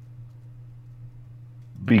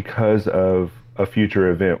because of a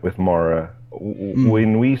future event with Mara.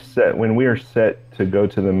 When we are set to go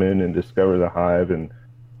to the moon and discover the Hive, and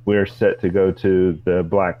we are set to go to the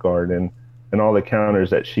Black Garden, and all the counters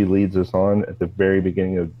that she leads us on at the very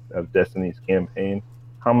beginning of Destiny's campaign,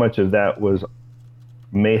 how much of that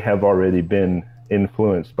may have already been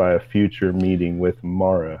influenced by a future meeting with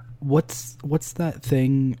Mara. What's that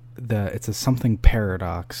thing that it's a something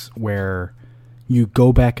paradox where you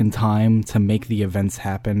go back in time to make the events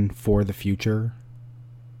happen for the future?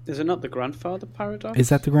 Is it not the grandfather paradox? Is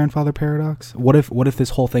that the grandfather paradox? What if this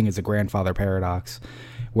whole thing is a grandfather paradox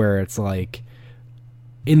where it's like,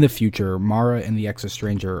 in the future, Mara and the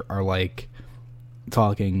Exostranger are, like,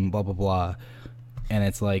 talking, blah, blah, blah. And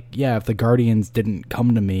it's like, yeah, if the Guardians didn't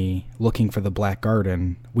come to me looking for the Black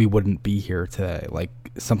Garden, we wouldn't be here today. Like,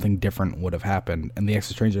 something different would have happened. And the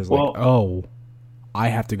Exostranger is like, oh, I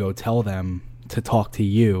have to go tell them to talk to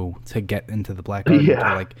you to get into the Black Garden to,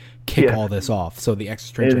 like, kick all this off. So the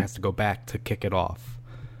Exostranger has to go back to kick it off.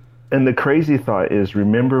 And the crazy thought is,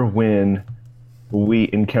 remember when we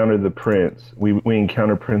encounter the prince, we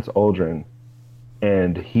encounter Prince Uldren,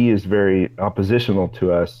 and he is very oppositional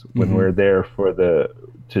to us when we're there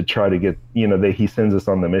to try to get, he sends us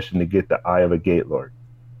on the mission to get the Eye of a Gate Lord.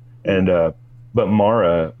 And, but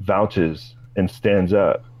Mara vouches and stands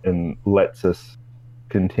up and lets us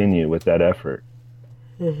continue with that effort.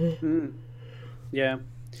 Yeah.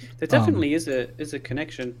 There definitely is a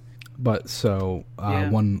connection. But so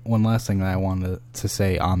one last thing that I wanted to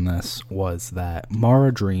say on this was that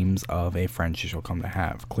Mara dreams of a friend she shall come to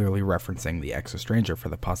have, clearly referencing the Exostranger for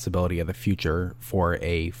the possibility of the future for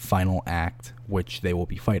a final act which they will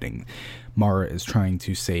be fighting. Mara is trying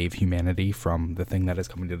to save humanity from the thing that is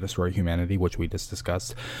coming to destroy humanity, which we just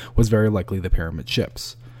discussed, was very likely the pyramid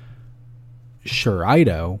ships.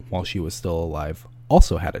 Shurido, while she was still alive,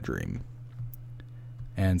 also had a dream.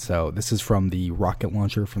 And so this is from the rocket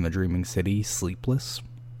launcher from the Dreaming City, Sleepless.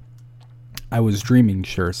 I was dreaming,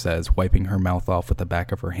 Shur says, wiping her mouth off with the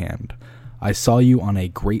back of her hand. I saw you on a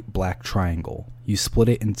great black triangle. You split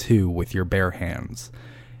it in two with your bare hands.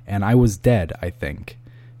 And I was dead, I think.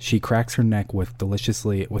 She cracks her neck with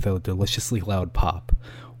a deliciously loud pop.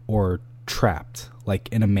 Or trapped, like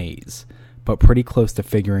in a maze, but pretty close to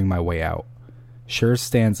figuring my way out. Shur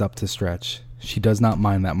stands up to stretch. She does not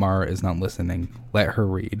mind that Mara is not listening. Let her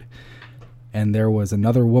read. And there was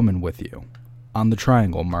another woman with you. On the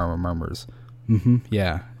triangle, Mara murmurs.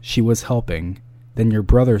 Yeah. She was helping. Then your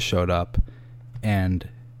brother showed up, and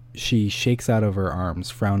she shakes out of her arms,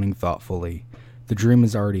 frowning thoughtfully. The dream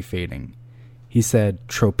is already fading. He said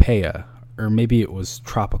Tropea, or maybe it was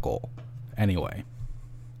tropical. Anyway.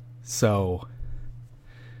 So,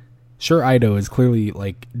 Shur Ido is clearly,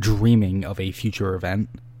 like, dreaming of a future event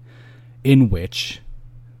in which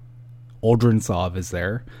Uldren Sov is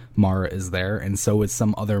there, Mara is there, and so is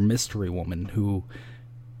some other mystery woman who,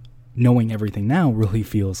 knowing everything now, really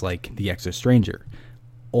feels like the extra stranger.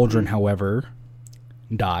 Uldren, however,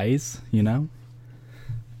 dies, you know,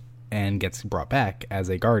 and gets brought back as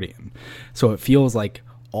a guardian. So it feels like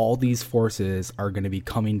all these forces are going to be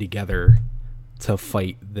coming together to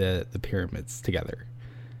fight the pyramids together.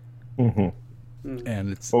 And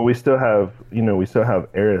it's... Well, we still have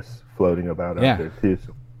Eris floating about out there, too.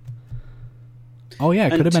 So. Oh, yeah,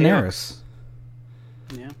 it could have been Eris.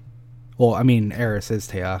 Yeah. Well, I mean, Eris is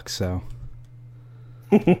Teox, so...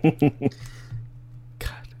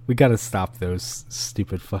 God, we gotta stop those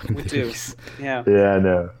stupid fucking things. Yeah. Yeah, I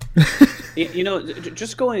know. You know,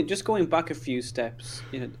 just going back a few steps,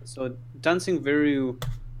 you know, so Dancing Viru...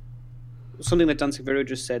 Something that Dancing Viru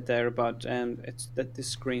just said there about it's that this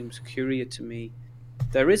screams Curia to me.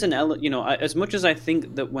 There is an element, you know, as much as I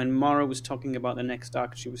think that when Mara was talking about the next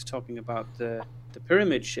act, she was talking about the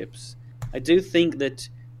pyramid ships. I do think that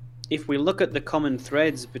if we look at the common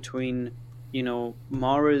threads between, you know,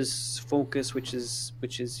 Mara's focus, which is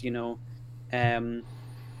you know, kind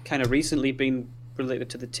of recently been related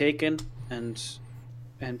to the Taken, and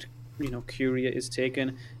you know, Curia is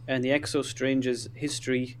Taken, and the Exo Stranger's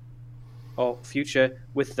history or future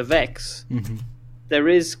with the Vex, there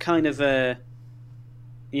is kind of a,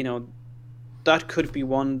 you know, that could be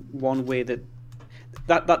one way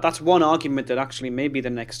that's one argument that actually maybe the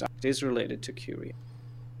next act is related to Curia.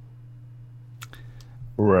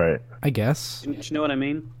 Right. I guess. Do you know what I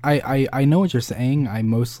mean? I know what you're saying. I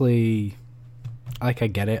mostly, I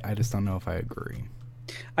get it. I just don't know if I agree.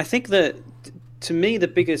 I think that, to me, the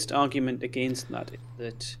biggest argument against that is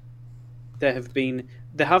that there have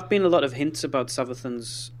been a lot of hints about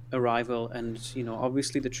Savathun's arrival, and, you know,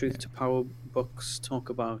 obviously the Truth to Power books talk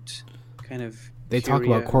about kind of... They talk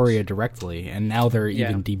about Quria directly, and now they're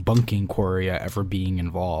even debunking Quria ever being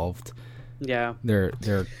involved. Yeah. They're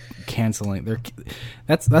canceling...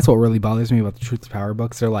 That's what really bothers me about the Truth to Power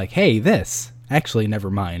books. They're like, hey, this... Actually, never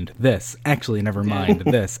mind. This. Actually, never mind.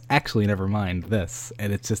 This. Actually, never mind. This.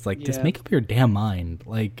 And it's just like, just make up your damn mind.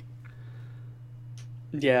 Like...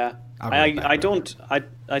 Yeah. I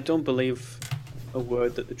don't believe a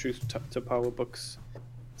word that the Truth to Power books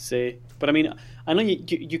say. But I mean, I know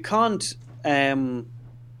you can't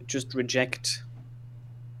just reject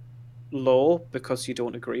law because you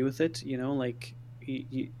don't agree with it. You know, like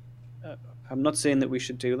I'm not saying that we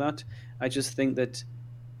should do that. I just think that,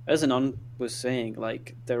 as Anon was saying,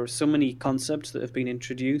 like, there are so many concepts that have been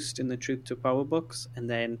introduced in the Truth to Power books and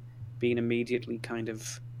then being immediately kind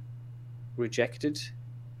of rejected.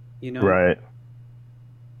 You know? Right.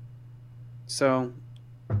 So,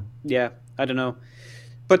 yeah, I don't know,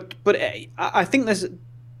 but I think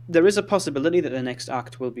there is a possibility that the next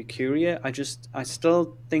act will be Curia. I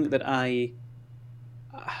still think that I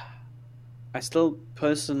still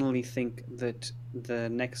personally think that the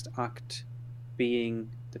next act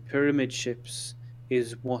being the pyramid ships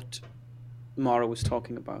is what Mara was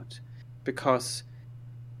talking about, because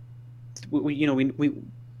we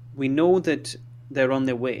know that they're on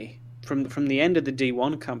their way from the end of the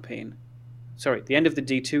D1 campaign. Sorry, the end of the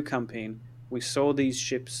D2 campaign, we saw these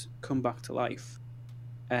ships come back to life.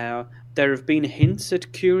 There have been hints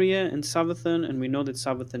at Curia and Savathun, and we know that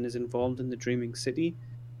Savathun is involved in the Dreaming City,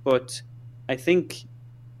 but I think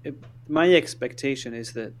my expectation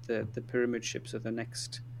is that the pyramid ships are the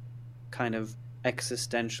next kind of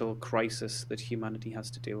existential crisis that humanity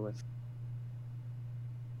has to deal with.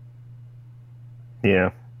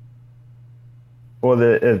 Yeah. Well,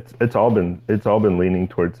 it's all been leaning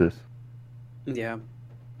towards this. Yeah.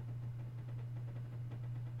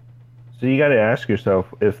 So you got to ask yourself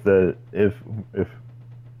if the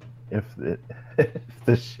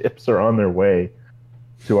ships are on their way,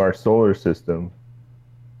 to our solar system,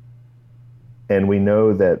 and we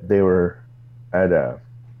know that they were at a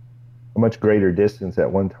much greater distance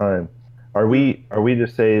at one time. Are we to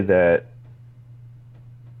say that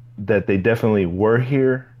they definitely were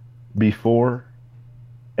here before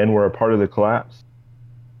and were a part of the collapse,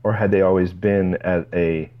 or had they always been at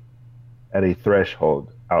a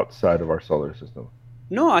threshold outside of our solar system?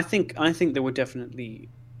 No, I think they were definitely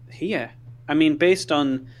here. I mean, based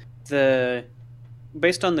on the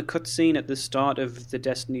cutscene at the start of the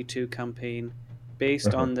Destiny 2 campaign,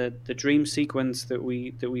 based on the dream sequence that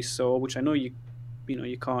we saw, which I know you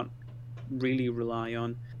can't really rely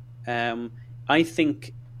on. I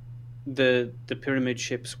think the pyramid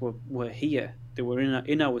ships were here. They were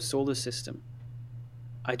in our solar system.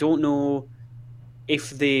 I don't know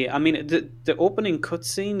if they. I mean, the opening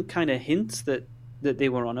cutscene kind of hints that they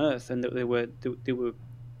were on Earth and that they were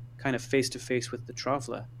kind of face to face with the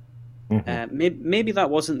Traveler. Maybe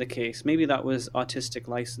that wasn't the case. Maybe that was artistic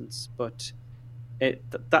license, but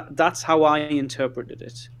that's how I interpreted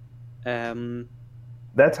it.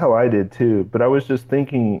 That's how I did too. But I was just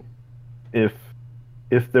thinking, if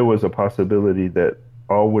there was a possibility that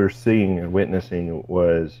all we're seeing and witnessing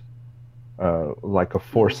was like a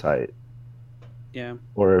foresight, yeah,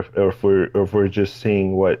 or if we're just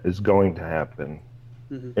seeing what is going to happen,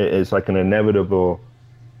 it's like an inevitable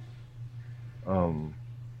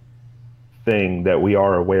thing that we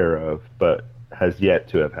are aware of, but has yet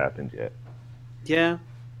to have happened yet. Yeah,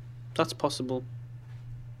 that's possible.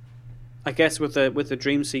 I guess with the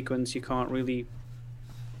dream sequence, you can't really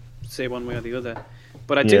say one way or the other.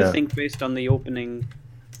 But I do think, based on the opening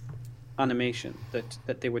animation,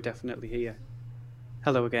 that they were definitely here.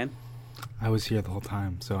 Hello again. I was here the whole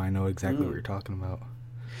time, so I know exactly what you're talking about.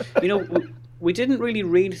 We didn't really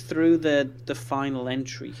read through the final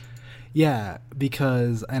entry. Yeah,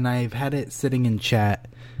 because, and I've had it sitting in chat,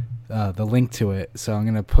 the link to it, so I'm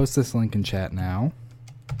going to post this link in chat now.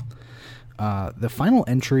 The final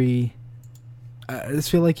entry, I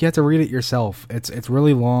just feel like you have to read it yourself. It's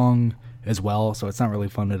really long as well, so it's not really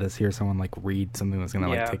fun to just hear someone like read something that's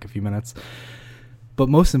going to take a few minutes. But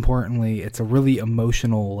most importantly, it's a really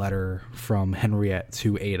emotional letter from Henriette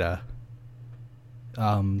to Ada,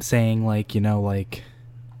 saying like,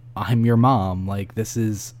 I'm your mom, like this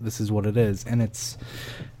is what it is. And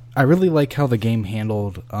I really like how the game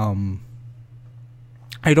handled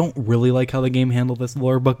I don't really like how the game handled this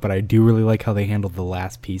lore book, but I do really like how they handled the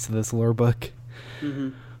last piece of this lore book,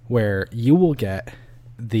 where you will get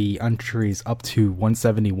the entries up to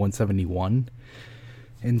 170, 171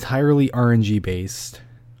 entirely RNG based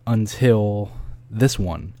until this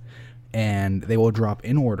one, and they will drop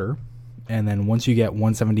in order. And then once you get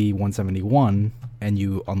 170, 171 and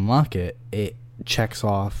you unlock it, it checks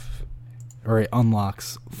off, or it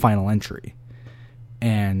unlocks final entry.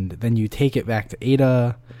 And then you take it back to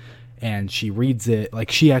Ada, and she reads it.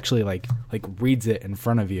 Like, she actually like reads it in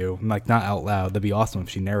front of you, like not out loud. That'd be awesome if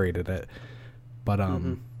she narrated it. But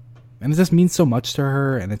and it just means so much to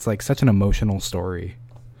her, and it's like such an emotional story.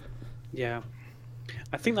 Yeah,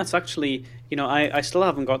 I think that's actually, I still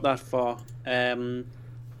haven't got that far.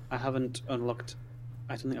 I haven't unlocked.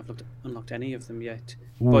 I don't think I've unlocked any of them yet.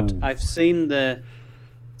 Ooh. But I've seen the.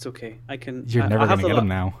 It's okay. I can. You're never gonna get them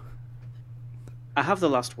now. I have the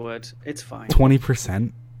last word. It's fine.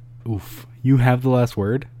 20%. Oof. You have the last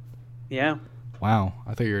word? Yeah. Wow.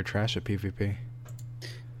 I thought you were trash at PvP.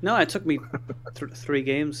 No, it took me 3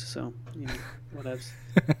 games, so whatevs.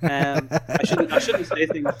 I shouldn't say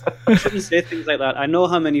things. I shouldn't say things like that. I know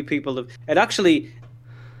how many people have. It actually.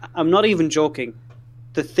 I'm not even joking.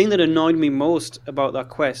 The thing that annoyed me most about that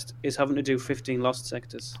quest is having to do 15 lost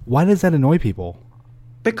sectors. Why does that annoy people?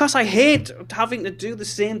 Because I hate having to do the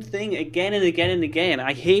same thing again and again and again.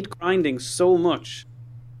 I hate grinding so much.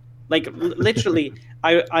 Like, literally,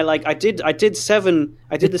 I did the same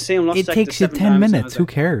lost sector. It takes you 10 minutes. Who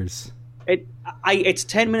cares? It's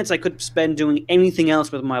 10 minutes I could spend doing anything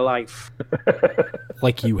else with my life.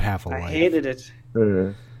 Like you have a life. I hated it.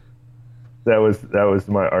 That was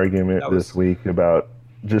my argument this week about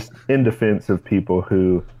just in defense of people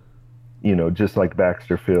who, just like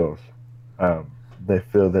Baxter feels. They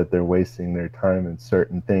feel that they're wasting their time in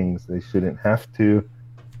certain things they shouldn't have to.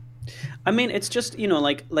 I mean, it's just,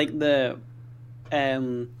 like the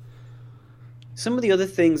some of the other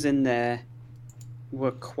things in there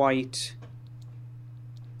were quite.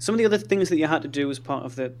 Some of the other things that you had to do as part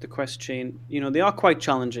of the quest chain, they are quite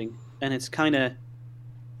challenging, and it's kind of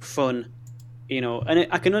fun, And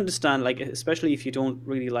I can understand, like, especially if you don't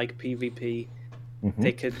really like PvP,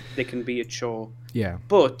 they can be a chore. Yeah,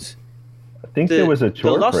 but. I think there was a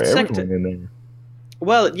chore for everyone in there.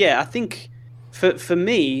 Well, yeah, I think For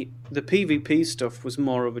me, the PvP stuff was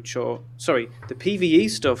more of a chore. Sorry, the PvE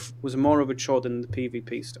stuff was more of a chore than the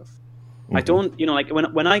PvP stuff. I don't, like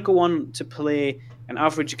when I go on to play an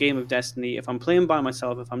average game of Destiny, if I'm playing by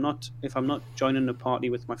myself, if I'm not joining a party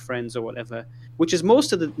with my friends or whatever, which is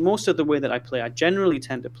most of the way that I play, I generally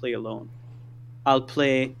tend to play alone. I'll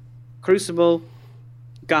play Crucible,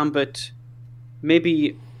 Gambit,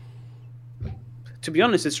 maybe. To be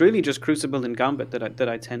honest, it's really just Crucible and Gambit that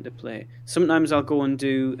I tend to play. Sometimes I'll go and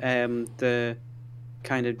do the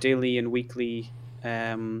kind of daily and weekly,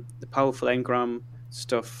 the powerful engram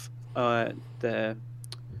stuff. The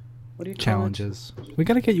what do you challenges? We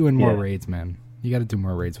got to get you in more raids, man. You got to do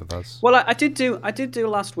more raids with us. Well, I did do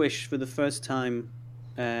Last Wish for the first time,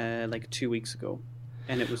 like 2 weeks ago,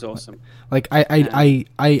 and it was awesome. Like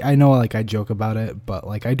I know, like I joke about it, but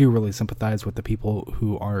like I do really sympathize with the people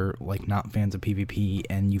who are like not fans of PvP,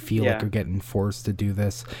 and you feel like you're getting forced to do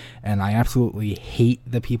this. And I absolutely hate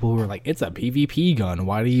the people who are like, it's a PvP gun.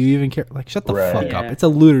 Why do you even care? Like, shut the fuck up. It's a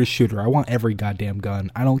looter shooter. I want every goddamn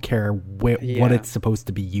gun. I don't care what it's supposed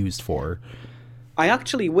to be used for. I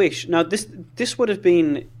actually wish now this would have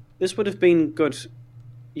been good.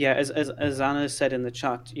 Yeah, as Anna said in the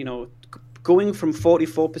chat, going from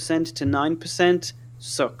 44% to 9%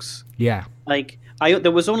 sucks. Yeah. Like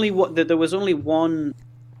there was only one.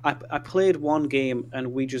 I played one game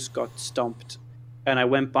and we just got stomped, and I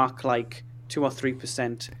went back like 2 or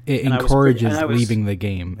 3%. It encourages leaving the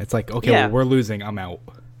game. It's like, okay, well, we're losing. I'm out.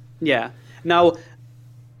 Yeah. Now,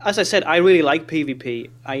 as I said, I really like PvP.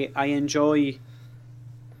 I enjoy.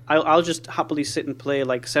 I'll just happily sit and play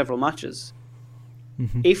like several matches.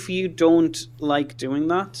 Mm-hmm. If you don't like doing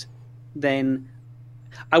that, then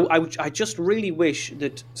I just really wish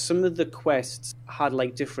that some of the quests had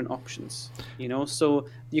like different options, so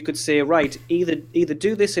you could say, right, either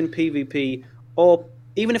do this in PvP, or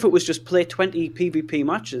even if it was just play 20 PvP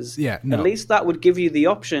matches, at least that would give you the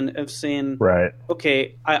option of saying, right,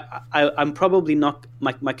 okay, I'm probably not,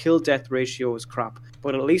 my kill death ratio is crap,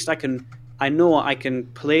 but at least I know I can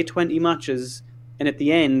play 20 matches, and at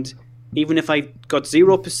the end, even if I got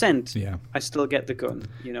 0%, I still get the gun,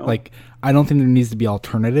 Like, I don't think there needs to be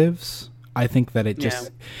alternatives. I think that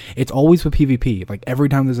it's always with PvP. Like, every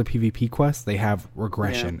time there's a PvP quest, they have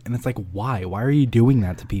regression. Yeah. And it's like, why? Why are you doing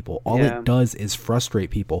that to people? All it does is frustrate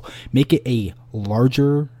people. Make it a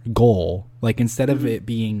larger goal. Like, instead of it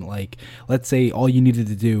being like, let's say all you needed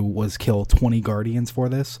to do was kill 20 Guardians for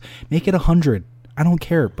this, make it 100. I don't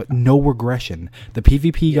care, but no regression. The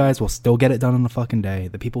PvP guys will still get it done in a fucking day.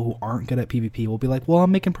 The people who aren't good at PvP will be like, well,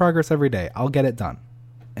 I'm making progress every day. I'll get it done.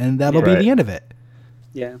 And that'll be the end of it.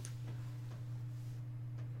 Yeah.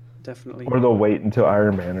 Definitely. Or they'll wait until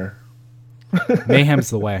Iron Manor. Mayhem's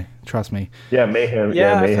the way. Trust me. Yeah, Mayhem.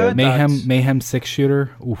 Mayhem. Mayhem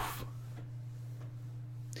 6-shooter. Oof.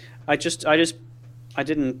 I just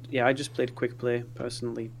played quick play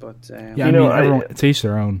personally, but everyone, to each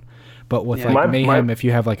their own. But with Mayhem, if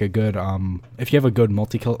you have like a good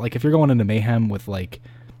multi-kill, like if you're going into Mayhem with like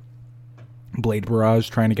Blade Barrage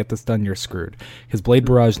trying to get this done, you're screwed. Because Blade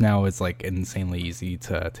Barrage now is like insanely easy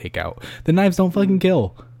to take out. The knives don't fucking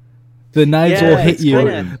kill. The knives will hit you.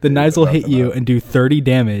 The knives will hit you and do 30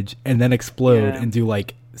 damage and then explode and do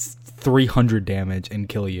like 300 damage and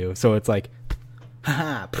kill you. So it's like,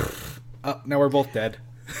 haha, oh, now we're both dead.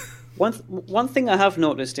 One thing I have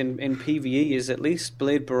noticed in PvE is at least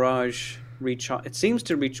Blade Barrage recharge. It seems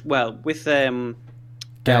to reach well with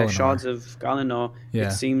Shards of Galanor. Yeah.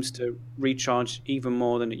 It seems to recharge even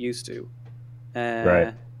more than it used to.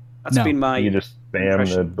 Right. That's been my. You just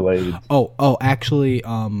spam the blades. Oh, actually,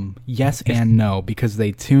 yes and no, because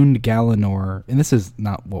they tuned Galanor, and this is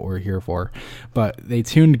not what we're here for, but they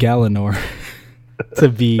tuned Galanor to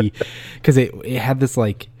be, because it had this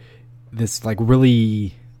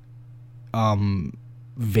really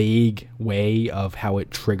vague way of how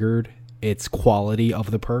it triggered its quality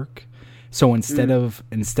of the perk. So instead of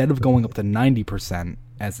going up to 90%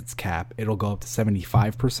 as its cap, it'll go up to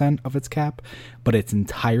 75% of its cap, but it's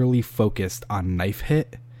entirely focused on knife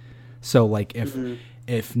hit. So like if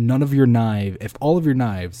all of your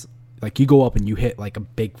knives, like you go up and you hit like a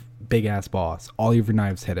big ass boss, all of your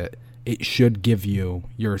knives hit it, it should give you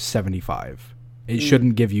your 75. It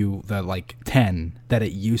shouldn't give you the like 10 that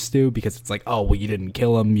it used to, because it's like, oh well, you didn't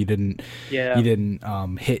kill him, you didn't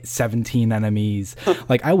hit 17 enemies.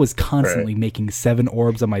 Like I was constantly making 7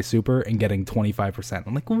 orbs on my super and getting 25%.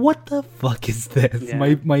 I'm like, what the fuck is this?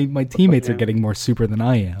 Yeah. My teammates are getting more super than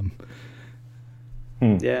I am.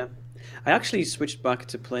 Yeah, I actually switched back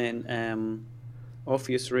to playing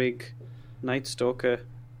Orpheus Rig Night Stalker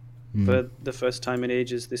for the first time in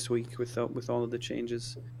ages this week with all of the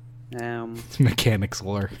changes. Mechanics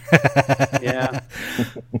lore. Yeah.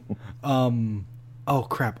 Oh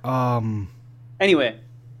crap. Anyway,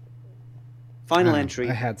 final entry.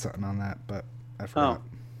 I had something on that, but I forgot.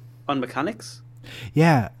 On mechanics?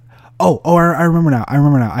 Yeah. I remember now.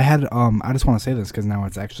 I had I just want to say this because now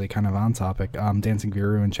it's actually kind of on topic. Dancing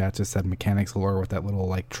Guru in chat just said mechanics lore with that little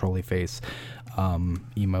like trolley face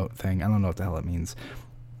emote thing. I don't know what the hell it means.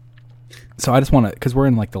 So I just want to, because we're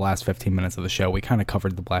in like the last 15 minutes of the show, we kind of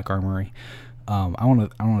covered the Black Armory. I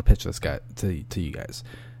want to pitch this guy to you guys.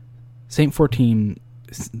 Saint 14,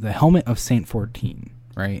 the helmet of Saint 14,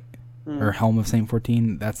 right? Or Helm of Saint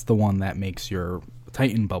 14. That's the one that makes your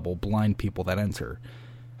Titan bubble blind people that enter.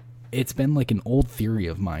 It's been like an old theory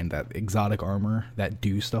of mine that exotic armor that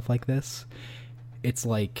do stuff like this, it's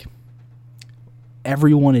like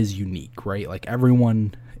everyone is unique, right? Like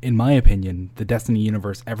everyone, in my opinion, the Destiny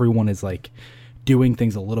universe, everyone is like doing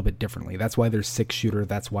things a little bit differently. That's why there's 6-shooter.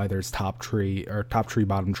 That's why there's top tree,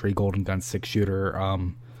 bottom tree, golden gun, 6-shooter,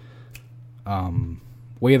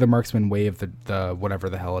 way of the marksman, way of the whatever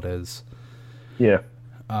the hell it is. Yeah.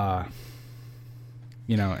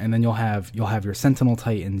 You know, and then you'll have your Sentinel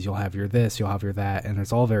Titans, you'll have your this, you'll have your that, and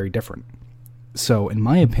it's all very different. So in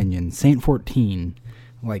my opinion, Saint 14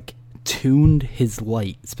 like tuned his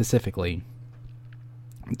light specifically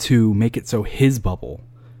to make it so his bubble,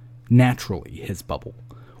 naturally his bubble,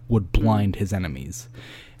 would blind his enemies.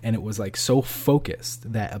 And it was like so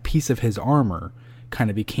focused that a piece of his armor kind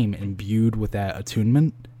of became imbued with that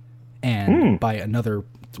attunement, and by another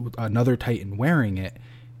Titan wearing it,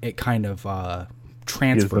 it kind of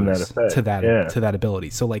transfers to that ability.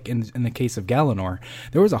 So like in the case of Galanor,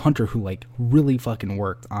 there was a hunter who like really fucking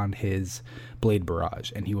worked on his Blade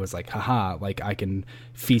Barrage, and he was like, haha, like I can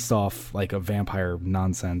feast off like a vampire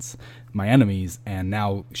nonsense my enemies, and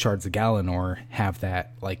now Shards of Galanor have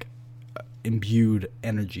that like imbued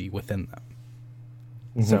energy within them.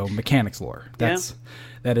 So mechanics lore, that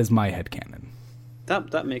is my headcanon.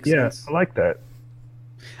 That makes sense. I like that.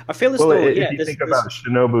 I feel as though, if you think about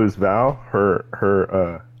Shinobu's vow,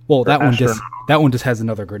 her well, that one just has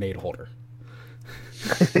another grenade holder.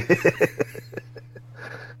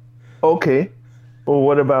 Okay. Well,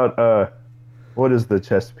 what about what is the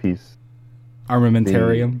chest piece?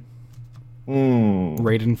 Armamentarium.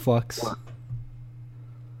 Raiden Flux.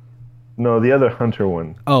 No, the other hunter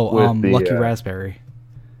one. Lucky Raspberry.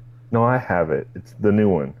 No, I have it. It's the new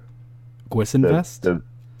one. Gwisen Vest?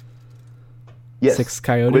 Yes. 6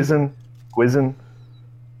 Coyote? Gwisen. Gwysine?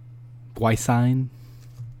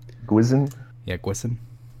 Gwisen? Yeah, Gwisen.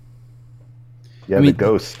 Yeah, the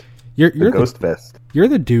ghost. You're the ghost vest. You're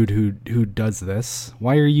the dude who does this.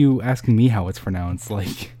 Why are you asking me how it's pronounced?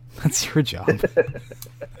 Like, that's your job.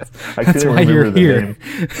 That's why you're here. Name.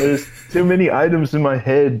 There's too many items in my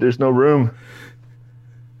head. There's no room.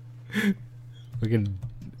 We can...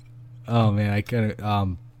 Oh, man, I gotta...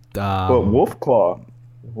 Well,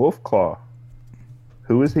 Wolfclaw.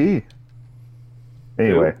 Who is he?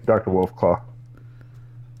 Anyway, Dr. Wolfclaw.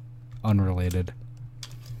 Unrelated.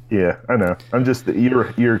 Yeah, I know. I'm just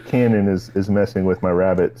your cannon is messing with my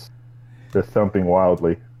rabbits. They're thumping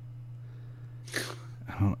wildly.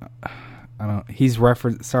 I don't. He's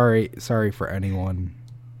Sorry for anyone.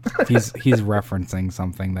 He's referencing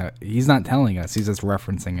something that he's not telling us. He's just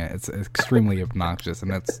referencing it. It's extremely obnoxious,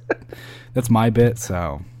 and that's my bit.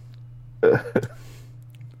 So.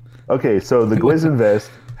 Okay, so the Gwisen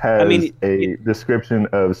vest has a description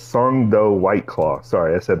of Songdo Whiteclaw.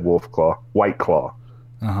 Sorry, I said Wolfclaw. Whiteclaw.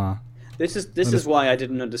 This is why I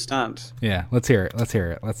didn't understand. Yeah, let's hear it.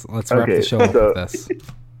 Let's wrap the show up with this.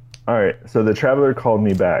 All right, so the Traveler called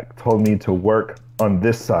me back, told me to work on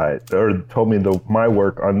this side, or told me my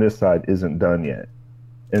work on this side isn't done yet.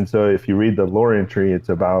 And so if you read the lore entry, it's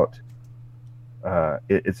about,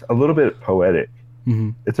 it's a little bit poetic.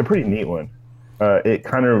 It's a pretty neat one. It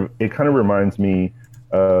kind of reminds me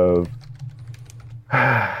of,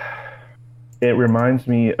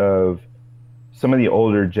 some of the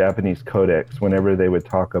older Japanese codex, whenever they would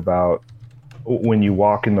talk about when you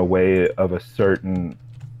walk in the way of a certain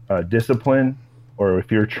discipline, or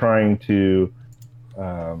if you're trying to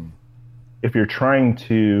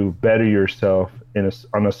better yourself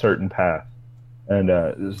on a certain path.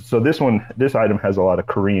 And so this item has a lot of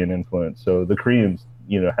Korean influence. So the Koreans,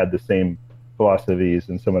 had the same philosophies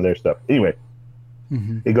and some of their stuff. Anyway,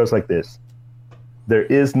 It goes like this. There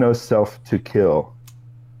is no self to kill.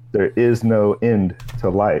 There is no end to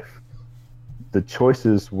life. The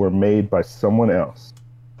choices were made by someone else.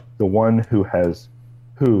 The one who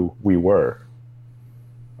we were.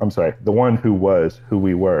 I'm sorry, the one who was who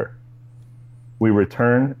we were. We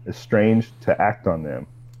return estranged to act on them.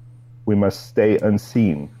 We must stay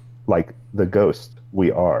unseen, like the ghost we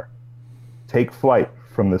are. Take flight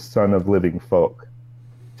from the son of living folk.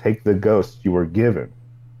 Take the ghost you were given.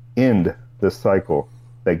 End the cycle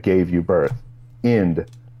that gave you birth. End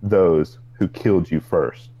those who killed you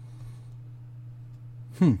first.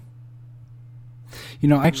 You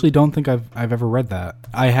know, I actually don't think I've ever read that.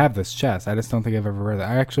 I have this chest. I just don't think I've ever read that.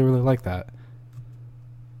 I actually really like that.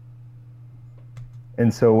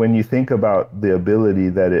 And so when you think about the ability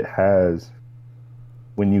that it has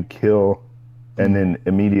when you kill and then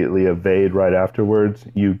immediately evade right afterwards,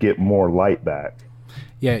 you get more light back.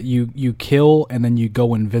 Yeah, you kill and then you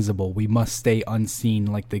go invisible. We must stay unseen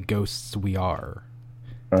like the ghosts we are.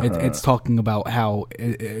 It's talking about how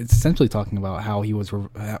it's essentially talking about how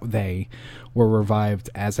they were revived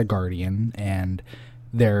as a guardian, and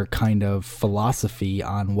their kind of philosophy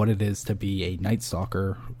on what it is to be a Night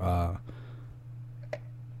Stalker.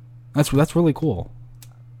 That's really cool.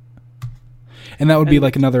 And that would be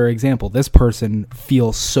like another example. This person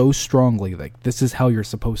feels so strongly like this is how you're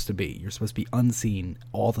supposed to be. You're supposed to be unseen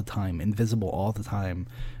all the time, invisible all the time.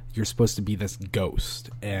 You're supposed to be this ghost.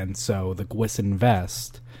 And so the Gwisen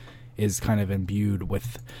vest is kind of imbued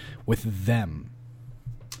with them.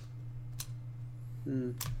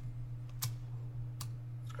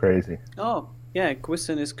 It's crazy. Oh, yeah,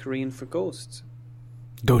 Gwisen is Korean for ghosts.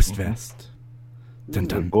 Ghost vest. Dun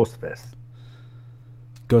dun. Ghost vest.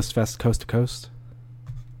 Ghost vest coast to coast.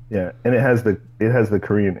 Yeah, and it has the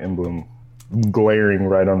Korean emblem glaring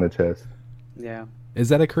right on the chest. Yeah. Is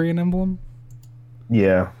that a Korean emblem?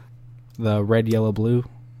 Yeah. The red, yellow, blue,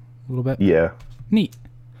 a little bit. Yeah. Neat.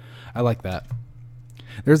 I like that.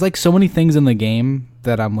 There's like so many things in the game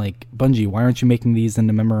that I'm like, Bungie, why aren't you making these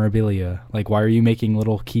into memorabilia? Like, why are you making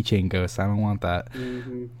little keychain ghosts? I don't want that.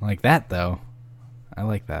 Mm-hmm. Like that though. I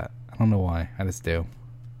like that. I don't know why. I just do.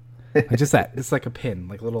 Like just that. It's like a pin,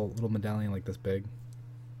 like little medallion like this big.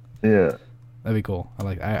 Yeah. That'd be cool.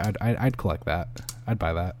 I'd collect that. I'd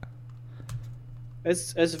buy that.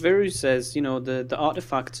 As Viru says, you know, the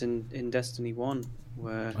artifacts in Destiny 1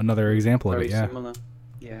 were Another example of very it, yeah. similar.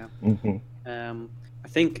 Yeah. Mm-hmm. I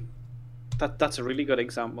think that's a really good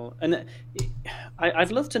example, and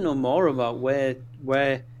I'd love to know more about where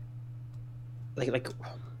like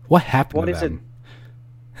what happened what to is them?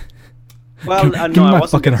 it? Well, Give no, me I my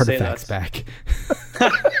wasn't fucking gonna say artifacts that.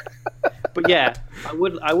 back. But yeah,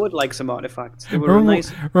 I would like some artifacts. They were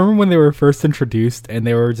nice. Remember when they were first introduced and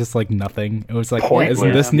they were just like nothing? It was like, Pointless.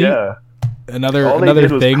 isn't this neat? Yeah. Another All they did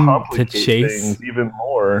was thing to complicate chase. things even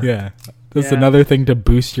more. Yeah. That's Yeah. another thing to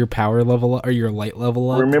boost your power level up, or your light level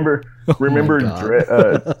up. Remember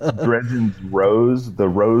God. Dredgen's rose, the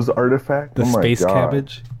rose artifact? The Oh my space God.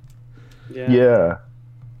 cabbage? Yeah.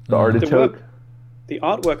 The artichoke? The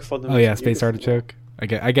artwork for them. Oh yeah, is space beautiful. artichoke.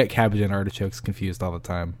 I get cabbage and artichokes confused all the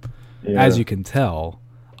time. Yeah. As you can tell,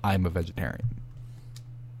 I'm a vegetarian.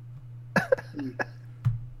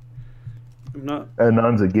 I'm not.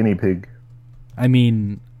 Anon's a guinea pig. I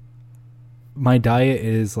mean, my diet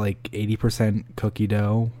is like 80% cookie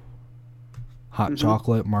dough, hot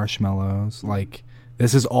chocolate, marshmallows. Like,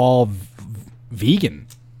 this is all vegan.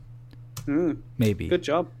 Maybe. Good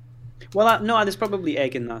job. Well, no, there's probably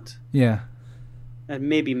egg in that, Yeah. and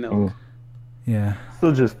maybe milk. Yeah.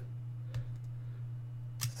 Still just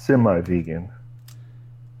semi-vegan.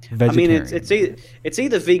 I Vegetarian. mean, it's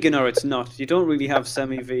either vegan or it's not. You don't really have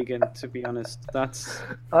semi-vegan, to be honest. That's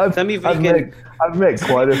semi-vegan. I've met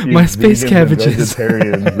quite a few My space vegans and cabbages.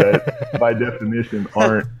 vegetarians that, by definition,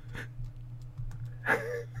 aren't.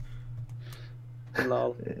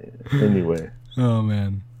 Lol. Anyway, Oh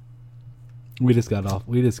man. We just go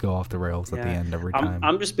off the rails at the end every time.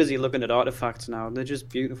 I'm just busy looking at artifacts now. They're just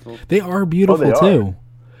beautiful. They are beautiful they are. too.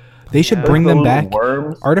 They should bring the them little back.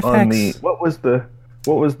 worms on Artifacts. what was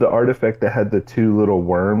the artifact that had the two little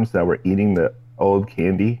worms that were eating the old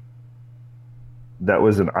candy? That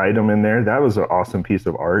was an item in there. That was an awesome piece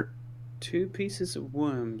of art. 2 pieces of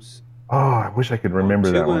worms. Oh, I wish I could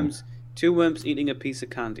remember that one. Two worms eating a piece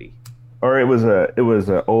of candy. Or I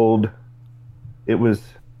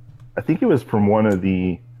think it was from one of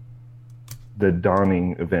the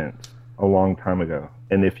Dawning events a long time ago.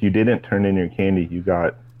 And if you didn't turn in your candy, you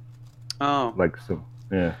got Oh,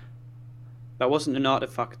 yeah. that wasn't an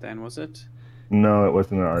artifact then, was it? No, it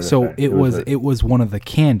wasn't an artifact. So it was one of the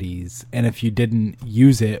candies, and if you didn't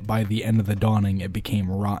use it by the end of the dawning, it became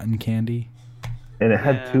rotten candy. and it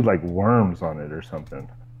had Yeah. two like worms on it or something.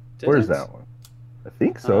 Did Where's it? that one? I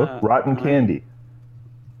think so. Rotten right. candy.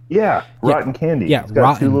 Yeah, rotten candy. Yeah, It's got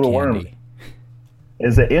rotten two little candy. worms.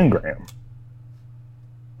 It's an engram.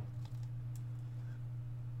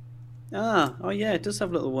 Oh yeah, it does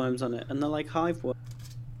have little worms on it, and they're like hive worms.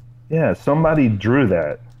 Yeah, somebody drew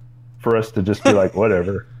that for us to just be like,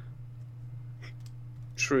 whatever.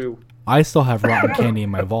 True. I still have rotten candy in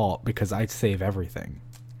my vault because I save everything.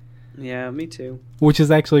 Yeah, me too. Which is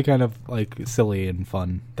actually kind of like silly and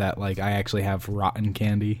fun that like I actually have rotten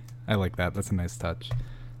candy. I like that. That's a nice touch.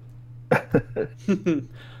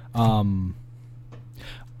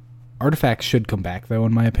 Artifacts should come back though,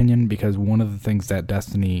 in my opinion, because one of the things that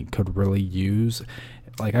Destiny could really use,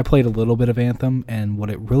 like I played a little bit of Anthem, and what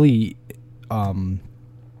it really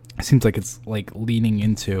seems like it's like leaning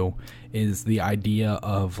into is the idea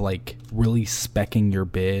of like really speccing your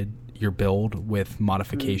build with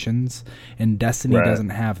modifications, and Destiny doesn't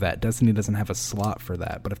have that. Destiny doesn't have a slot for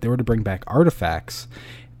that. But if they were to bring back artifacts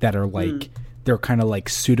that are like they're kind of like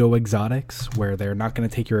pseudo exotics, where they're not going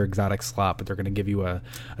to take your exotic slot, but they're going to give you a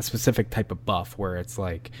specific type of buff, where it's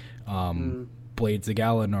like Blades of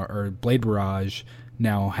Galen or Blade Barrage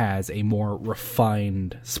now has a more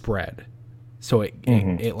refined spread, so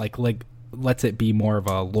it like lets it be more of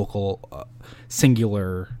a local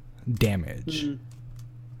singular damage.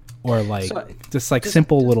 Or like just like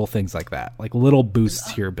simple little things like that, like little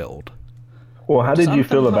boosts to your build. Well, how did you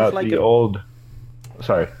feel about like the old?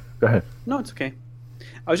 Sorry, go ahead. No, it's okay.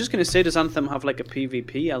 I was just going to say, does Anthem have like a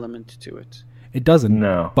PvP element to it? It doesn't.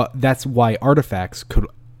 No, but that's why artifacts could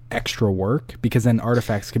extra work, because then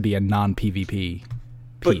artifacts could be a non-PvP.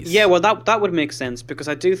 But yeah, well, that would make sense, because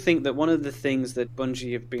I do think that one of the things that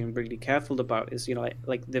Bungie have been really careful about is, you know,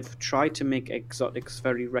 like they've tried to make exotics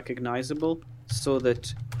very recognizable, so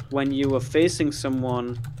that when you are facing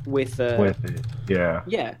someone with it,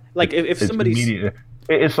 like if somebody's,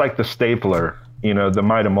 it's like the stapler, you know, the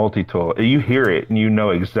Mida multi-tool. You hear it and you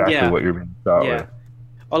know exactly what you're being shot with.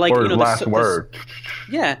 Or like, or you know, last word.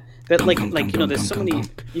 Yeah, but like you know, there's somebody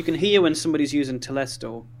you can hear when somebody's using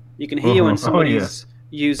Telesto. You can hear when somebody's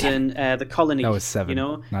using the colony. That was 7, you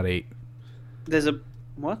know, not 8. There's a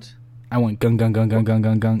what? I went gung gung gung gung gung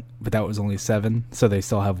gung gung, but that was only 7, so they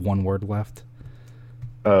still have one word left.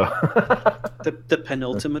 The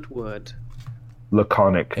penultimate word.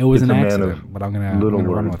 Laconic. It was an accident, but I'm gonna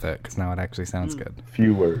run with it because now it actually sounds good.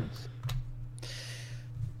 Few words.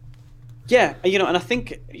 Yeah, you know, and I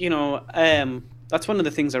think, you know, that's one of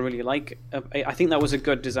the things I really like. I think that was a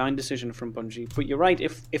good design decision from Bungie. But you're right,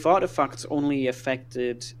 if artifacts only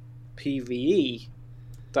affected PvE,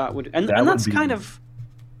 that would... And that's kind of...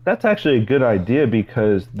 That's actually a good idea,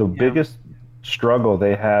 because the biggest struggle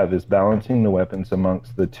they have is balancing the weapons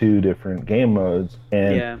amongst the 2 different game modes,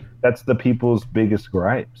 and that's the people's biggest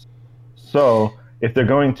gripes. So if they're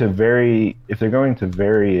going to vary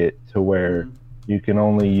it to where you can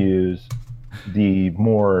only use the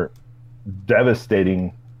more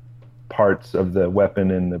devastating parts of the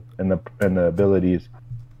weapon and the abilities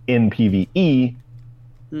in PvE,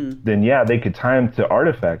 then they could time to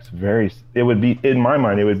artifacts it would be, in my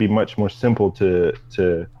mind, it would be much more simple to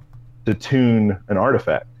tune an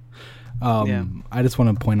artifact. I just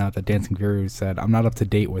want to point out that Dancing Viru said, I'm not up to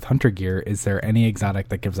date with Hunter Gear. Is there any exotic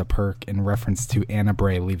that gives a perk, in reference to Anna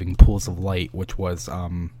Bray leaving Pools of Light, which was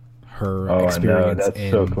her experience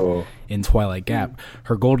in Twilight Gap?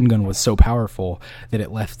 Her golden gun was so powerful that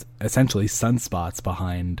it left essentially sunspots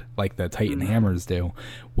behind, like the Titan hammers do,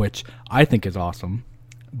 which I think is awesome.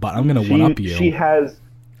 But I'm going to one-up you. She has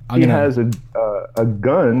a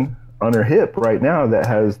gun on her hip right now that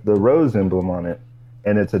has the rose emblem on it,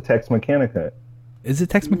 and it's a Tex Mechanica. Is it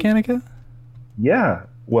Tex Mechanica? Yeah.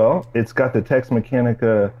 Well, it's got the Tex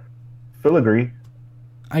Mechanica filigree.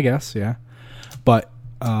 I guess, yeah. But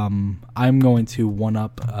I'm going to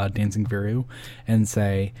one-up Dancing Viru and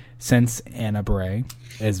say, since Anna Bray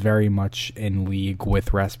is very much in league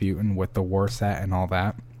with Rasputin, with the Warsat and all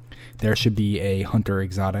that, there should be a hunter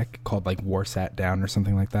exotic called like Warsat Down or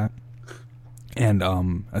something like that. And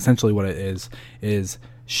essentially what it is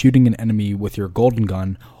shooting an enemy with your golden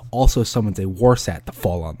gun also summons a Warsat to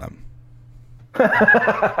fall on them.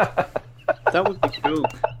 That would be cool.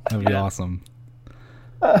 That would be awesome.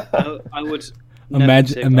 I would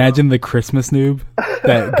imagine the Christmas noob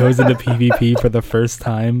that goes into PvP for the first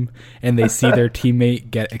time, and they see their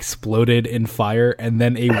teammate get exploded in fire, and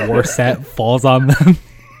then a Warsat falls on them.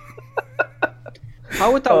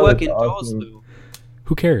 How would that work indoors, though?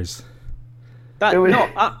 Who cares?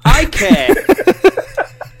 I care.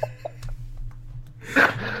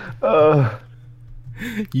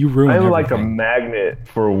 You ruined everything. I'm like a magnet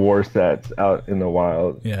for Warsats out in the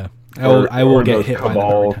wild. Yeah. I will get hit by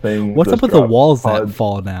them. What's up with the walls that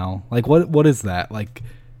fall now? Like, what is that? Like,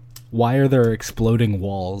 why are there exploding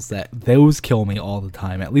walls? Those kill me all the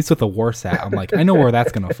time. At least with the Warsat, I'm like, I know where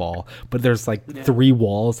that's gonna fall. But there's like 3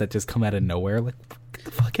 walls that just come out of nowhere. Like, get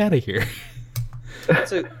the fuck out of here.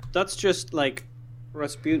 That's just like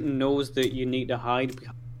Rasputin knows that you need to hide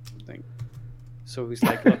behind something. So he's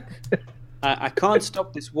like, look, I can't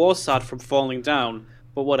stop this war sad from falling down,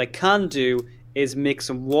 but what I can do is make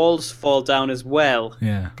some walls fall down as well.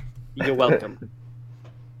 Yeah. You're welcome.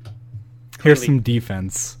 Here's some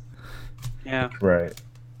defense. Yeah. Right.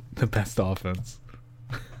 The best offense.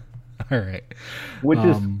 All right.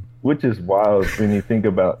 Which is wild when you think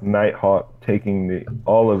about Nighthawk taking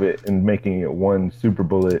all of it and making it one super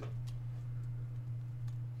bullet.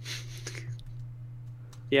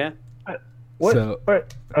 Yeah. What?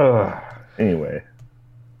 Anyway.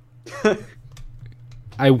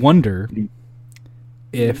 I wonder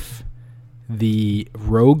if the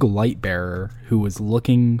rogue Lightbearer who was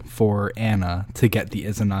looking for Anna to get the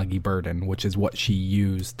Izanagi burden, which is what she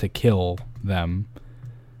used to kill them.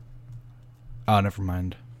 Oh, never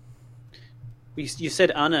mind. You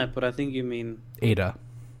said Anna, but I think you mean Ada.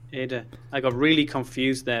 I got really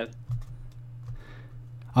confused there.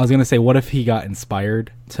 I was going to say, what if he got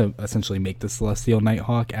inspired to essentially make the Celestial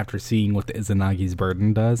Nighthawk after seeing what the Izanagi's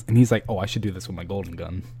burden does? And he's like, oh, I should do this with my golden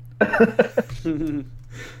gun.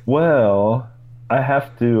 Well, I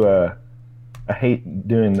have to, I hate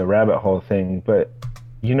doing the rabbit hole thing, but,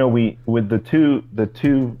 with the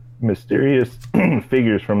two mysterious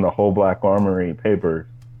figures from the Whole Black Armory paper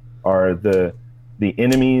are the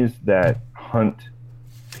enemies that hunt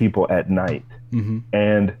people at night. Mm-hmm.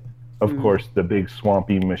 And, of course, the big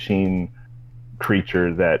swampy machine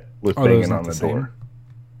creature that was banging on the door.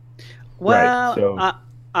 Well, right, so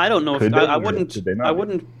I don't know if I wouldn't. Did they not?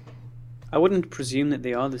 I wouldn't presume that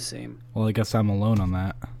they are the same. Well, I guess I'm alone on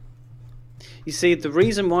that. You see, the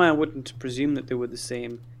reason why I wouldn't presume that they were the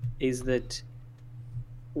same is that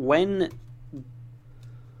when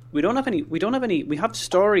we have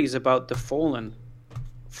stories about the Fallen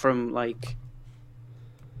from like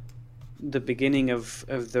the beginning of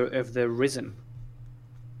the Risen.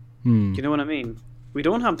 Do you know what I mean? We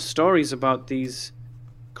don't have stories about these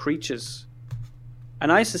creatures,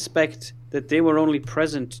 and I suspect that they were only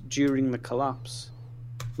present during the collapse,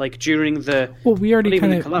 like during the. Well, we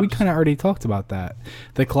kind of already talked about that.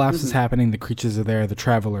 The collapse is happening. The creatures are there. The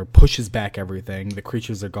Traveler pushes back everything. The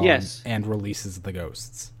creatures are gone, and releases the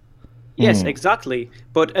ghosts. Yes, exactly.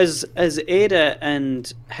 But as Ada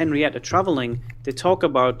and Henriette are traveling, they talk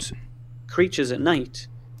about creatures at night.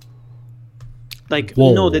 Like,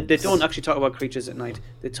 wolves. No, they don't actually talk about creatures at night.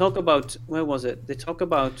 They talk about, where was it? They talk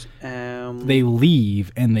about... They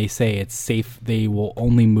leave and they say it's safe. They will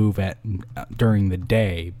only move during the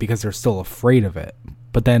day because they're still afraid of it.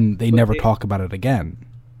 But then they never talk about it again.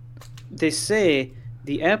 They say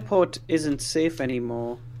the airport isn't safe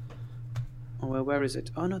anymore. Oh, well, where is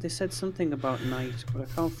it? Oh, no, they said something about night, but I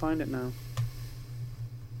can't find it now.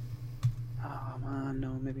 Oh, man,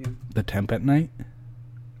 no, maybe I'm... The temp at night?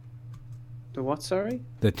 The what, sorry?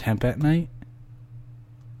 The temp at night?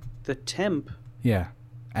 The temp? Yeah,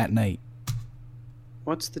 at night.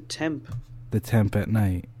 What's the temp? The temp at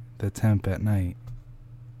night. The temp at night.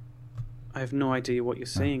 I have no idea what you're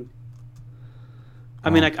saying. I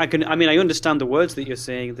mean, I understand the words that you're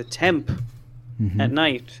saying. The temp at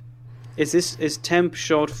night. Is temp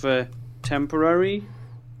short for temporary?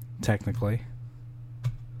 Technically.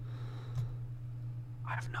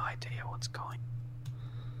 I have no idea what's going.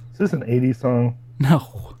 Is this an 80s song?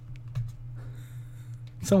 No.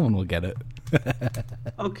 Someone will get it.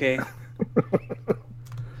 Okay.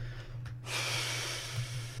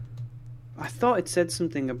 I thought it said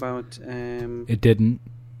something about... It didn't.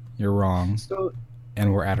 You're wrong.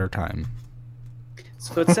 And we're at our time.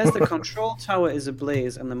 So it says the control tower is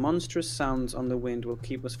ablaze and the monstrous sounds on the wind will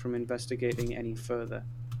keep us from investigating any further.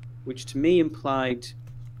 Which to me implied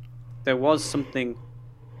there was something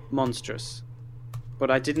monstrous. But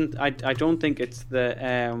I don't think it's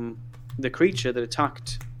the creature that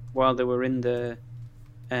attacked while they were in the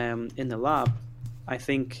lab. I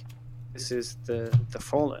think this is the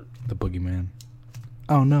Fallen. The boogeyman.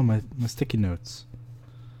 Oh no, my sticky notes.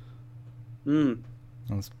 I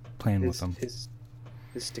was playing with them. His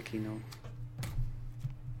sticky note.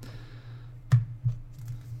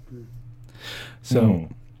 So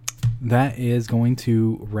that is going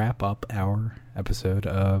to wrap up our episode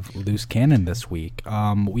of Loose Cannon this week.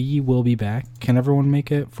 We will be back. Can everyone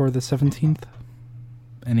make it for the 17th?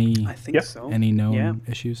 I think so. Any known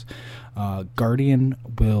issues? Guardian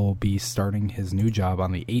will be starting his new job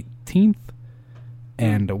on the 18th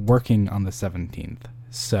and working on the 17th.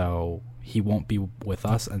 So he won't be with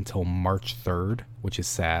us until March 3rd, which is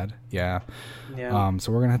sad. Yeah. Yeah.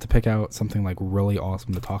 So we're going to have to pick out something like really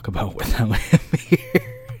awesome to talk about without him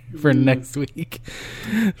here. for next week,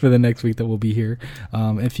 for the next week that we'll be here.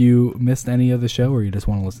 If you missed any of the show or you just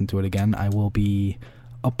want to listen to it again, I will be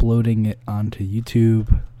uploading it onto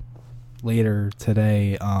YouTube later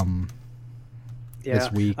today.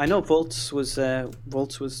 This week. I know Volts was sad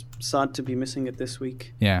to be missing it this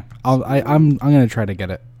week. Yeah, I'm gonna try to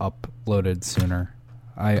get it uploaded sooner.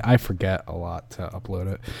 I forget a lot to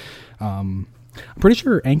upload it. I'm pretty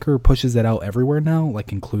sure Anchor pushes it out everywhere now,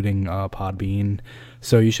 like including Podbean.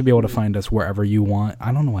 So you should be able to find us wherever you want.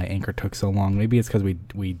 I don't know why Anchor took so long. Maybe it's because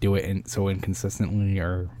we do it so inconsistently,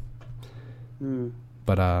 or.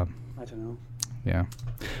 But I don't know. Yeah,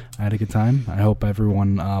 I had a good time. I hope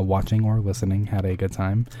everyone watching or listening had a good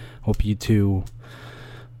time. Hope you too.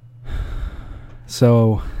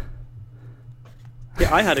 So.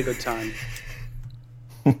 Yeah, I had a good time.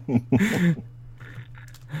 I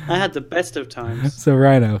had the best of times. So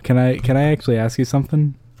Rhino, can I actually ask you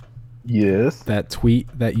something? Yes. That tweet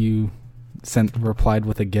that you replied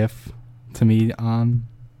with a GIF to me on.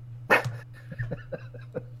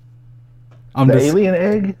 Alien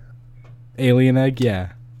egg? Alien egg,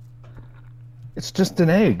 yeah. It's just an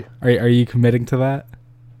egg. Are you committing to that?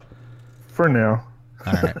 For now.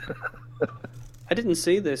 All right. I didn't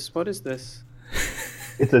see this. What is this?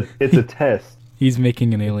 It's a test. He's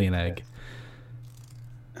making an alien egg.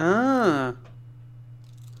 I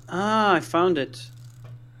found it.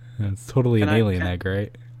 It's totally an alien egg,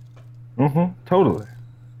 right? Totally.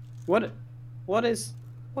 What is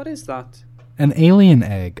that? An alien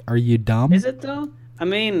egg. Are you dumb? Is it though? I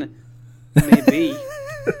mean, maybe.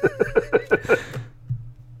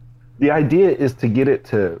 The idea is to get it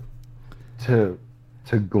to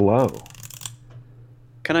glow.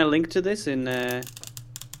 Can I link to this in the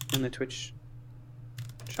Twitch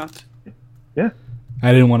chat? Yeah.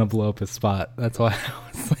 I didn't want to blow up his spot. That's why I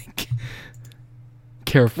was like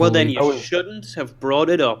careful. Well, then you shouldn't have brought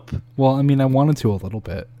it up. Well, I mean, I wanted to a little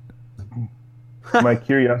bit. My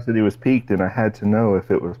curiosity was piqued, and I had to know if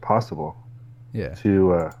it was possible. Yeah.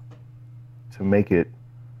 To make it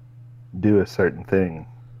do a certain thing.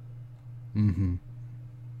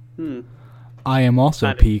 I am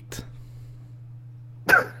also piqued.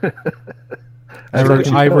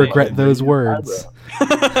 I regret those words.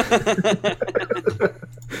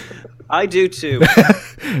 I do too.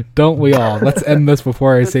 Don't we all? Let's end this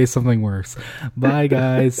before I say something worse. Bye,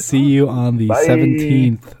 guys. See you on the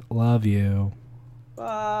 17th. Love you.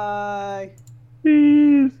 Bye.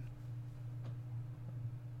 Peace.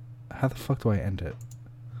 How the fuck do I end it?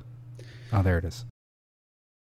 Oh, there it is.